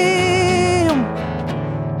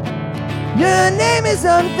name is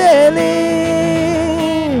unfailing.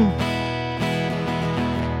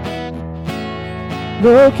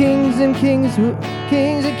 Though kings and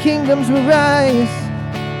kingdoms will rise,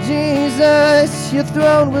 Jesus, your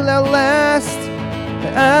throne will outlast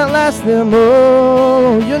them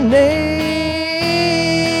all. Your name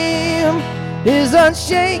is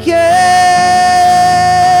unshaken.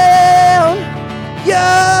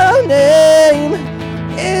 Your name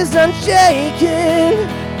is unshaken.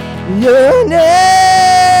 Your name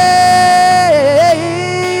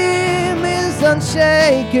is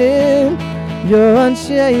unshaken. You're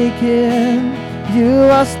unshaken. You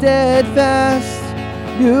are steadfast.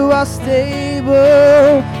 You are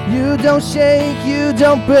stable. You don't shake. You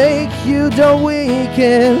don't break. You don't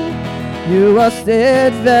weaken. You are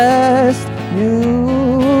steadfast.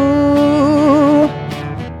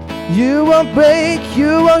 You won't break.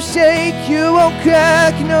 You won't shake. You won't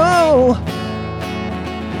crack. No.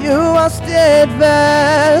 You are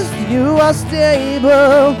steadfast. You are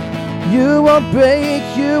stable. You won't break,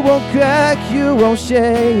 you won't crack, you won't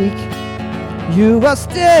shake. You are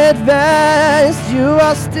steadfast, you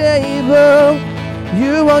are stable.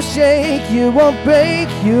 You won't shake, you won't break,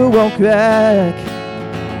 you won't crack.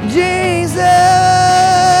 Jesus,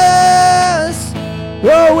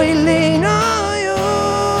 oh, we lean on you.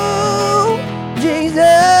 Jesus,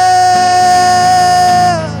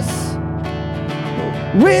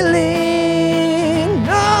 we lean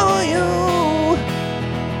on you.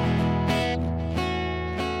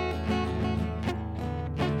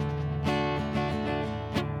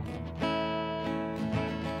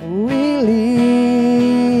 We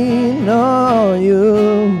lean on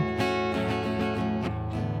you.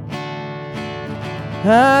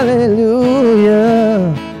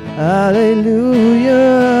 Hallelujah, hallelujah.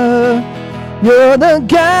 You're the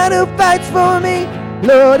God who fights for me,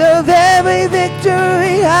 Lord of every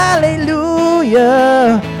victory.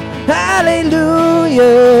 Hallelujah,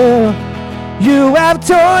 hallelujah. You have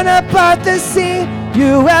torn apart the sea.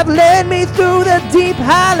 You have led me through the deep.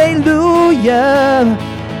 Hallelujah,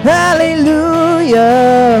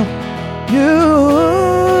 hallelujah.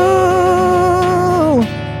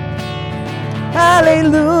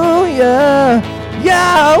 Hallelujah,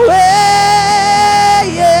 Yahweh,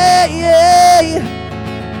 yeah, yeah.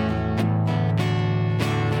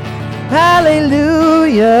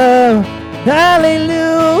 Hallelujah,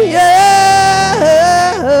 hallelujah,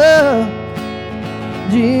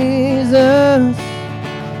 Jesus.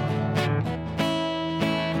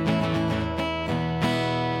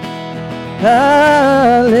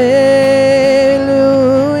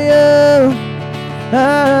 Hallelujah,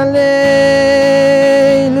 hallelujah.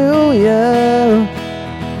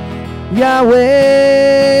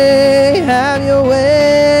 Yahweh, have your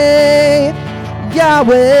way.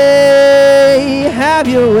 Yahweh, have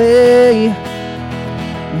your way.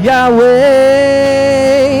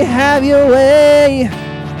 Yahweh, have your way.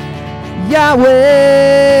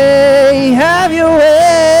 Yahweh, have your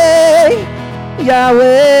way.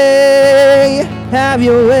 Yahweh, have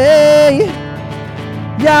your way.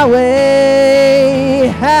 Yahweh,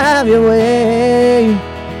 have your way.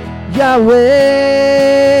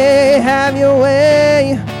 Yahweh, have your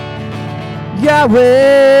way.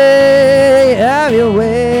 Yahweh, have your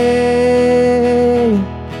way.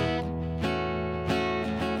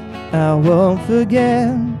 I won't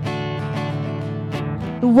forget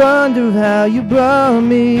the wonder of how you brought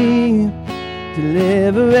me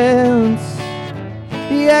deliverance,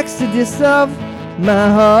 the exodus of my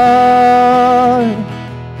heart.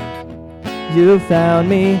 You found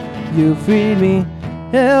me, you freed me,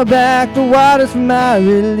 held back the waters from my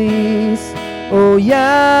release. Oh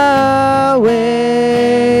Yahweh,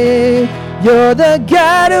 you're the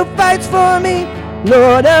God who fights for me,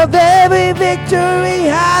 Lord of every victory.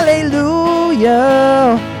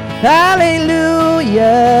 Hallelujah,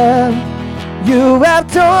 hallelujah. You have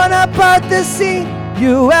torn apart the sea.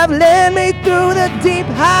 You have led me through the deep.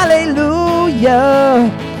 Hallelujah,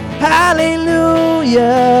 hallelujah.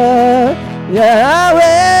 Yahweh,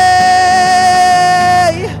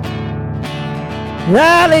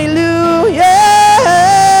 hallelujah,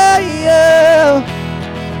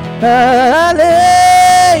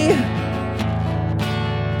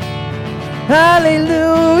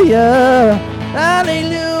 hallelujah,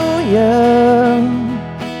 hallelujah.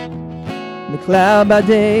 The cloud by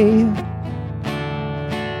day,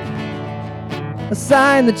 a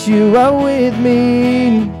sign that you are with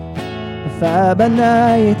me. The fire by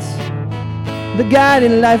night, the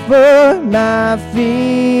guiding light for my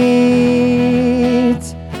feet.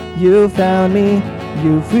 You found me,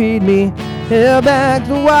 you freed me, held back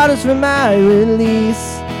the waters from my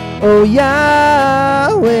release. Oh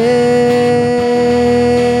Yahweh,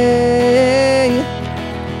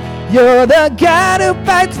 you're the God who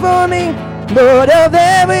fights for me, Lord of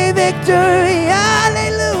every victory.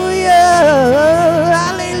 Hallelujah,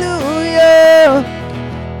 hallelujah.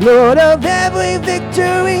 Lord of every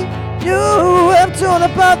victory. You have torn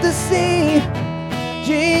apart the sea,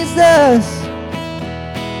 Jesus.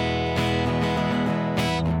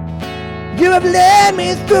 You have led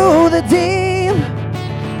me through the deep.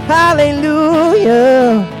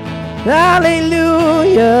 Hallelujah,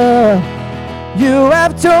 hallelujah. You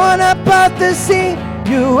have torn apart the sea.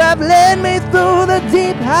 You have led me through the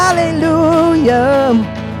deep. Hallelujah.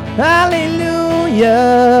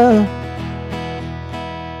 Hallelujah.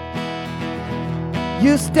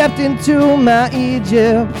 You stepped into my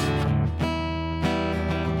Egypt.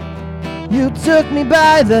 You took me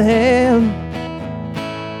by the hand.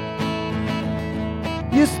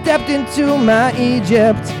 You stepped into my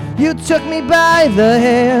Egypt. You took me by the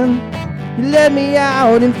hand. You led me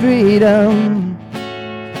out in freedom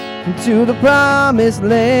into the promised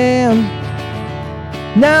land.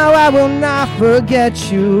 Now I will not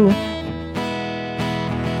forget you.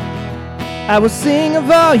 I will sing of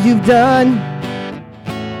all you've done.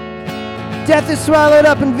 Death is swallowed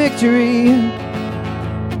up in victory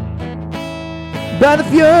by the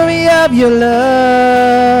fury of your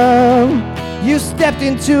love. You stepped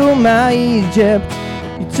into my Egypt.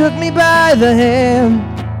 You took me by the hand.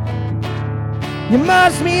 You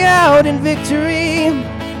marched me out in victory.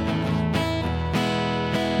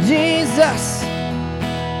 Jesus,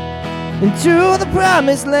 into the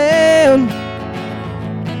promised land.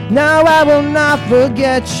 Now I will not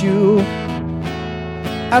forget you.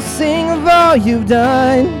 I'll sing of all you've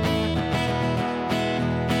done.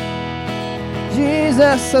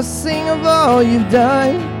 Jesus, I'll sing of all you've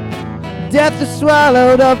done. Death is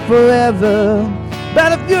swallowed up forever by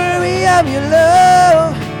the fury of your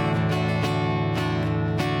love.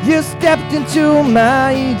 You stepped into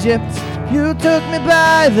my Egypt. You took me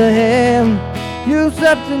by the hand. You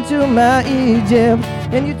stepped into my Egypt,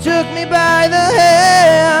 and you took me by the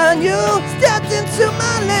hand. You stepped into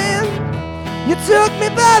my land. You took me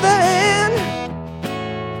by the hand.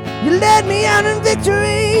 You led me out in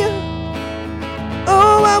victory.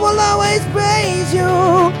 Oh, I will always praise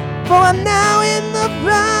you, for I'm now in the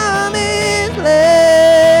promised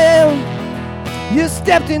land. You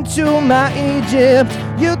stepped into my Egypt.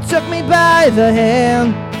 You took me by the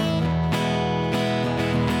hand.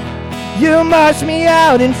 You marched me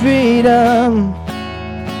out in freedom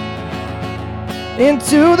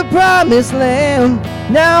into the promised land.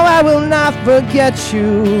 Now I will not forget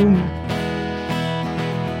you.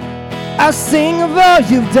 I'll sing of all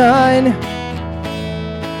you've done.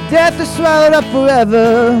 Death is swallowed up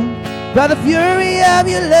forever by the fury of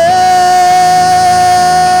your love.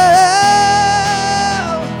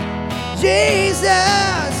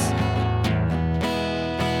 Jesus,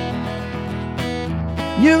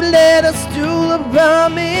 you led us to the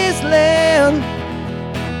promised land.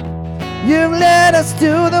 You led us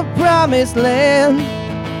to the promised land.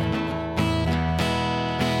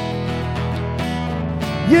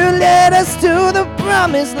 You led us to the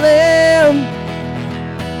promised land.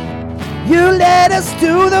 You led us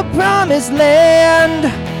to the promised land.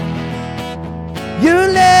 You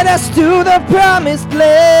led us to the promised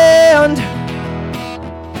land.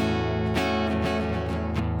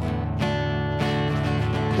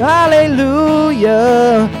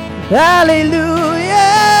 Hallelujah. Hallelujah.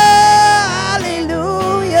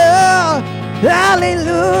 Hallelujah.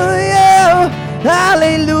 Hallelujah.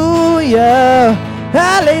 Hallelujah.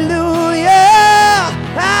 Hallelujah.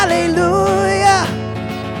 Hallelujah.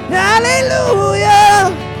 Hallelujah.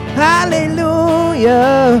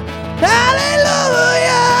 Hallelujah.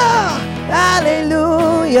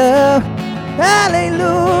 Hallelujah.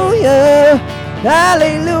 Hallelujah.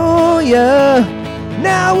 Hallelujah.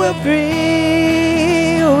 Now we're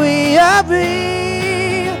free. We are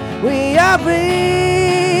free. We are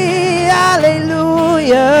free.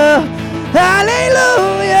 Hallelujah.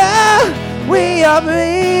 Hallelujah. We are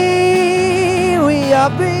free. We are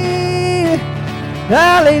free.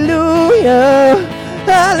 Hallelujah.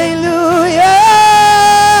 Hallelujah.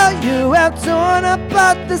 You have torn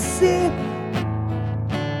apart the sea.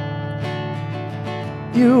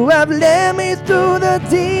 You have led me through the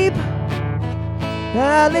deep.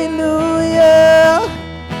 Hallelujah.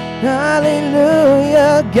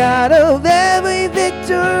 Hallelujah. God of every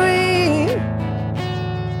victory.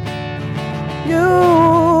 You,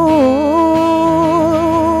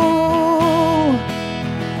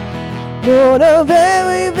 Lord of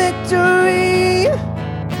every victory.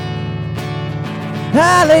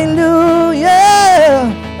 Hallelujah.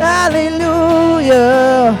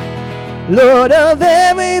 Hallelujah. Lord of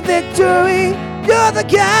every victory. You're the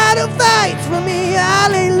God who fights for me.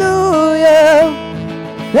 Hallelujah.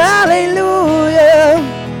 Hallelujah.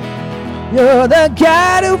 You're the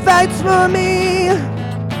God who fights for me.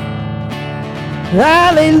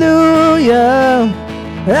 Hallelujah.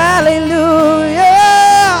 Hallelujah.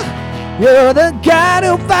 You're the God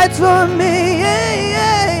who fights for me.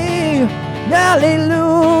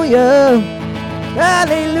 Hallelujah.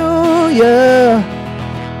 Hallelujah.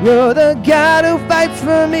 You're the God who fights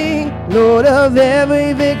for me, Lord of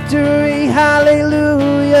every victory. Hallelujah.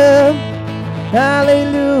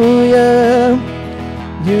 Hallelujah.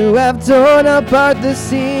 You have torn apart the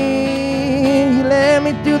sea. You led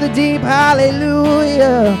me through the deep.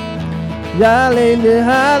 Hallelujah. Hallelujah.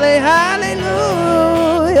 Hallelujah.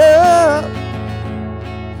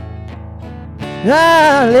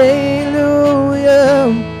 Hallelujah.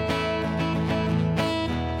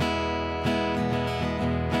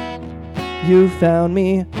 You found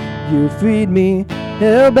me, you freed me,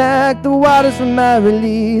 held back the waters from my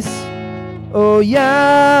release. Oh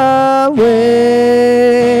Yahweh,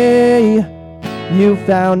 you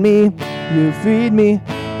found me, you freed me,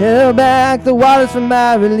 held back the waters from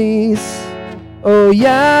my release. Oh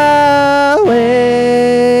Yahweh,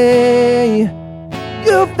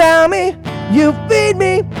 you found me, you freed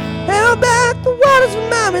me, held back the waters from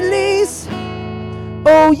my release.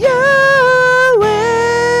 Oh Yahweh,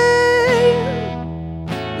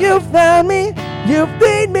 you found me, you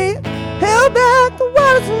freed me, held back the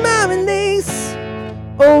waters from my release.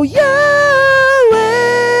 Oh Yahweh,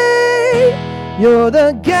 you're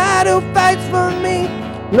the God who fights for me,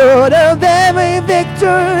 Lord of every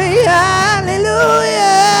victory. Hallelujah,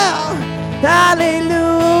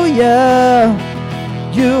 hallelujah.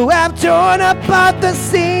 You have torn apart the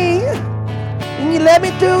sea, and you led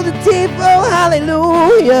me through the deep. Oh,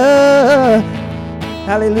 hallelujah,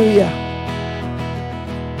 hallelujah.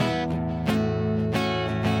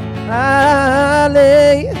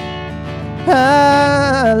 Hallelujah,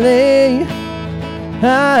 hallelujah,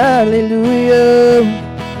 hallelujah.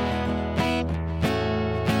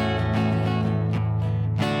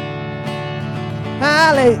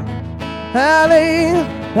 Hallelujah,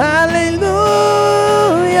 hallelujah.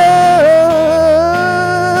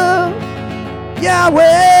 Yahweh,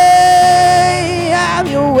 have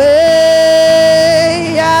your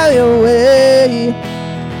way, have your way.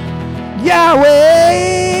 Yahweh,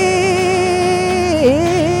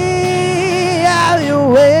 have your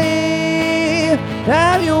way,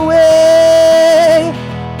 have your way.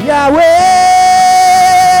 Yahweh,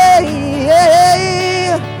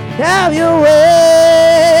 have your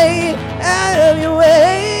way, have your way.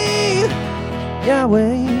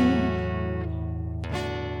 Yahweh,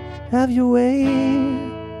 have your way,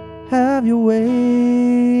 have your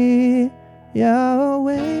way.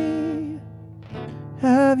 Yahweh,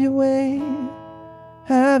 have your way,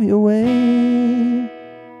 have your way.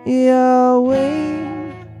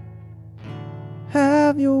 Yahweh,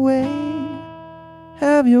 have your way,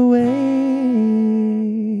 have your way.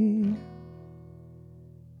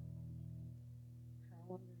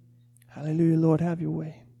 Hallelujah, Lord, have your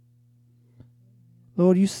way.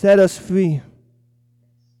 Lord, you set us free.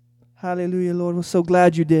 Hallelujah, Lord, we're so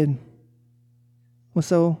glad you did. We're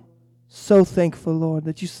so thankful, Lord,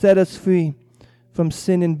 that you set us free from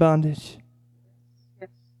sin and bondage.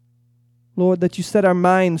 Lord, that you set our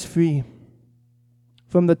minds free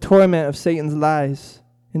from the torment of Satan's lies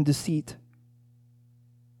and deceit.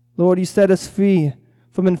 Lord, you set us free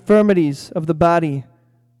from infirmities of the body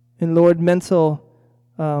and, Lord, mental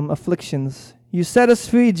afflictions. You set us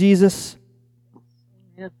free, Jesus.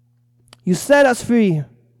 You set us free.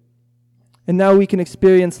 And now we can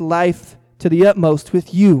experience life to the utmost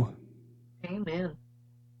with you. Amen.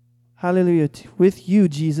 Hallelujah. With you,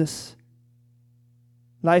 Jesus.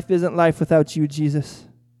 Life isn't life without you, Jesus.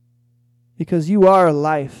 Because you are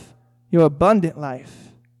life. You're abundant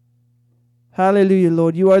life. Hallelujah,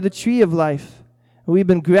 Lord. You are the tree of life. And we've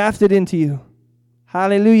been grafted into you.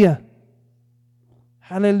 Hallelujah.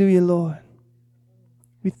 Hallelujah, Lord.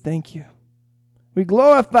 We thank you. We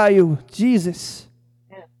glorify you, Jesus.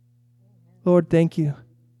 Lord, thank you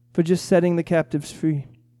for just setting the captives free.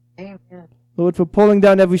 Amen. Lord, for pulling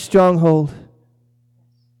down every stronghold.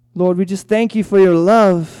 Lord, we just thank you for your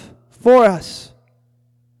love for us,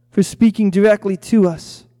 for speaking directly to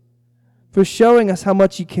us, for showing us how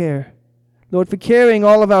much you care. Lord, for carrying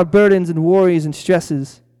all of our burdens and worries and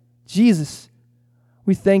stresses. Jesus,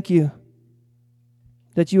 we thank you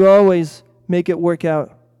that you always make it work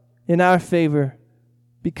out in our favor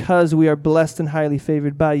because we are blessed and highly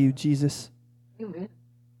favored by you, Jesus. Amen.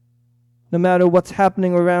 No matter what's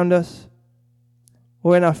happening around us,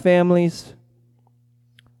 or in our families,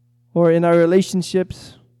 or in our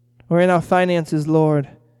relationships, or in our finances, Lord,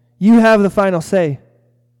 you have the final say.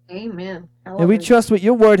 Amen. And we trust what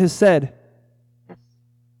your word has said.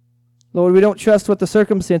 Lord, we don't trust what the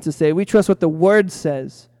circumstances say. We trust what the word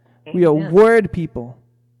says. Amen. We are word people.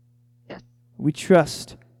 Yes. We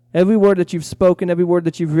trust every word that you've spoken, every word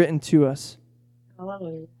that you've written to us.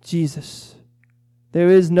 Hallelujah. Jesus, there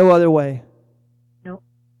is no other way. Nope.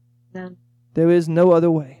 None. There is no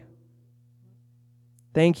other way.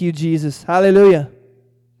 Thank you, Jesus. Hallelujah.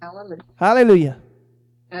 Hallelujah. Hallelujah.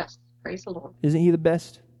 Yes. Praise the Lord. Isn't he the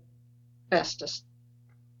best? Bestest.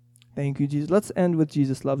 Thank you, Jesus. Let's end with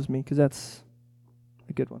Jesus Loves Me, because that's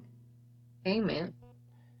a good one. Amen.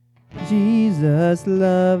 Jesus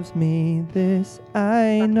loves me, this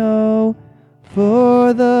I know,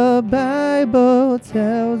 for the Bible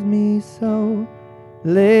tells me so.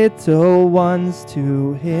 Little ones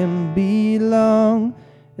to him belong,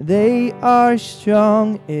 they are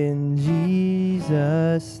strong in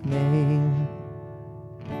Jesus' name.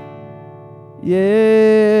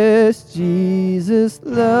 Yes, Jesus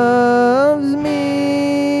loves me.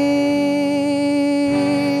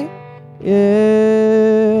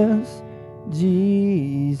 Yes,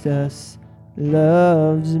 Jesus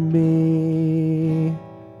loves me.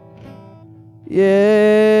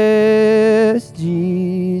 Yes,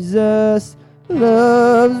 Jesus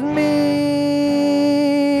loves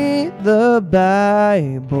me. The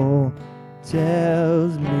Bible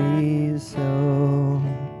tells me so.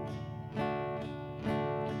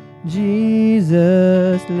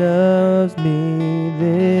 Jesus loves me,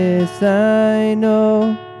 this I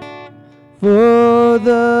know, for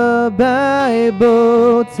the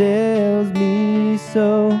Bible tells me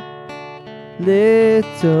so.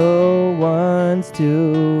 Little ones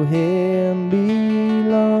to him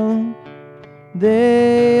belong,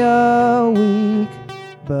 they are weak,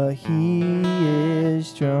 but he is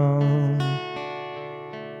strong.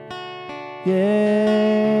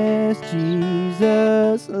 Yes,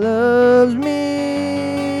 Jesus loves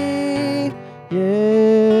me.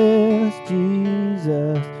 Yes,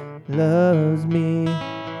 Jesus loves me.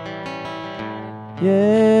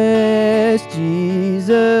 Yes,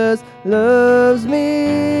 Jesus loves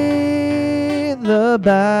me. The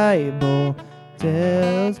Bible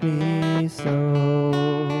tells me so.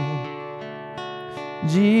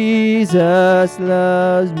 Jesus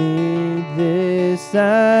loves me, this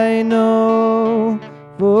I know,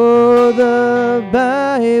 for the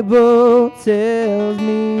Bible tells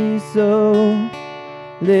me so.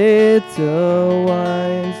 Little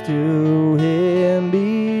ones to him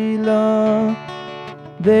belong,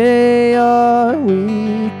 they are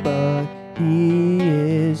weak, but he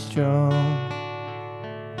is strong.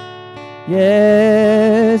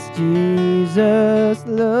 Yes, Jesus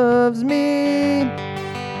loves me.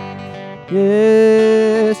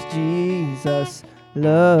 Yes, Jesus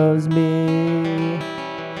loves me.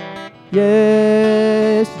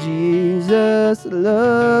 Yes, Jesus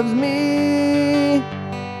loves me,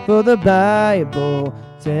 for the Bible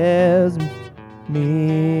tells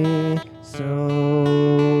me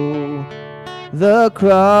so. The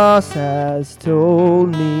cross has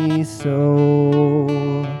told me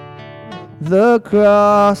so. The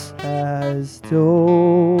cross has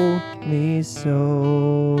told me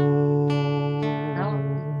so.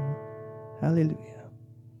 Hallelujah.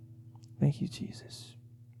 Thank you, Jesus.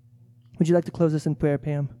 Would you like to close us in prayer,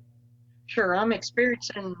 Pam? Sure, I'm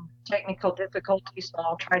experiencing technical difficulties, so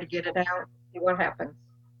I'll try to get it out, see what happens.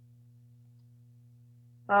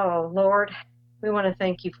 Oh, Lord, we want to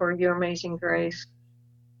thank you for your amazing grace.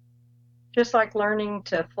 Just like learning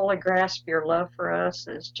to fully grasp your love for us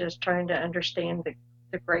is just trying to understand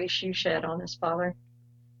the grace you shed on us, Father.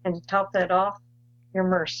 And to top that off, your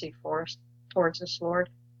mercy for us, towards us, Lord.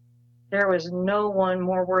 There was no one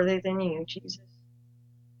more worthy than you, Jesus.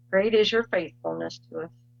 Great is your faithfulness to us.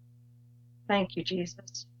 Thank you,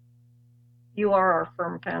 Jesus. You are our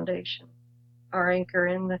firm foundation, our anchor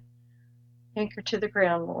to the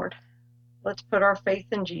ground, Lord. Let's put our faith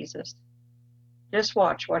in Jesus. Just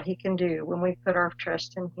watch what he can do when we put our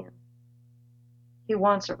trust in him. He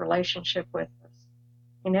wants a relationship with us.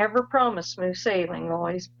 He never promised smooth sailing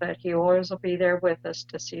always, but he always will be there with us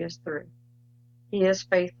to see us through. He is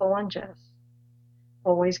faithful and just,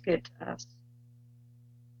 always good to us.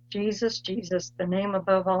 Jesus, Jesus, the name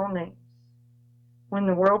above all names. When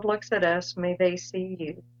the world looks at us, may they see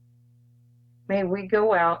you. May we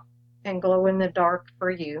go out and glow in the dark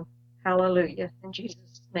for you. Hallelujah. In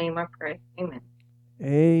Jesus' name I pray. Amen.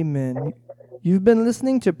 Amen. You've been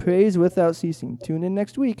listening to Praise Without Ceasing. Tune in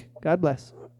next week. God bless.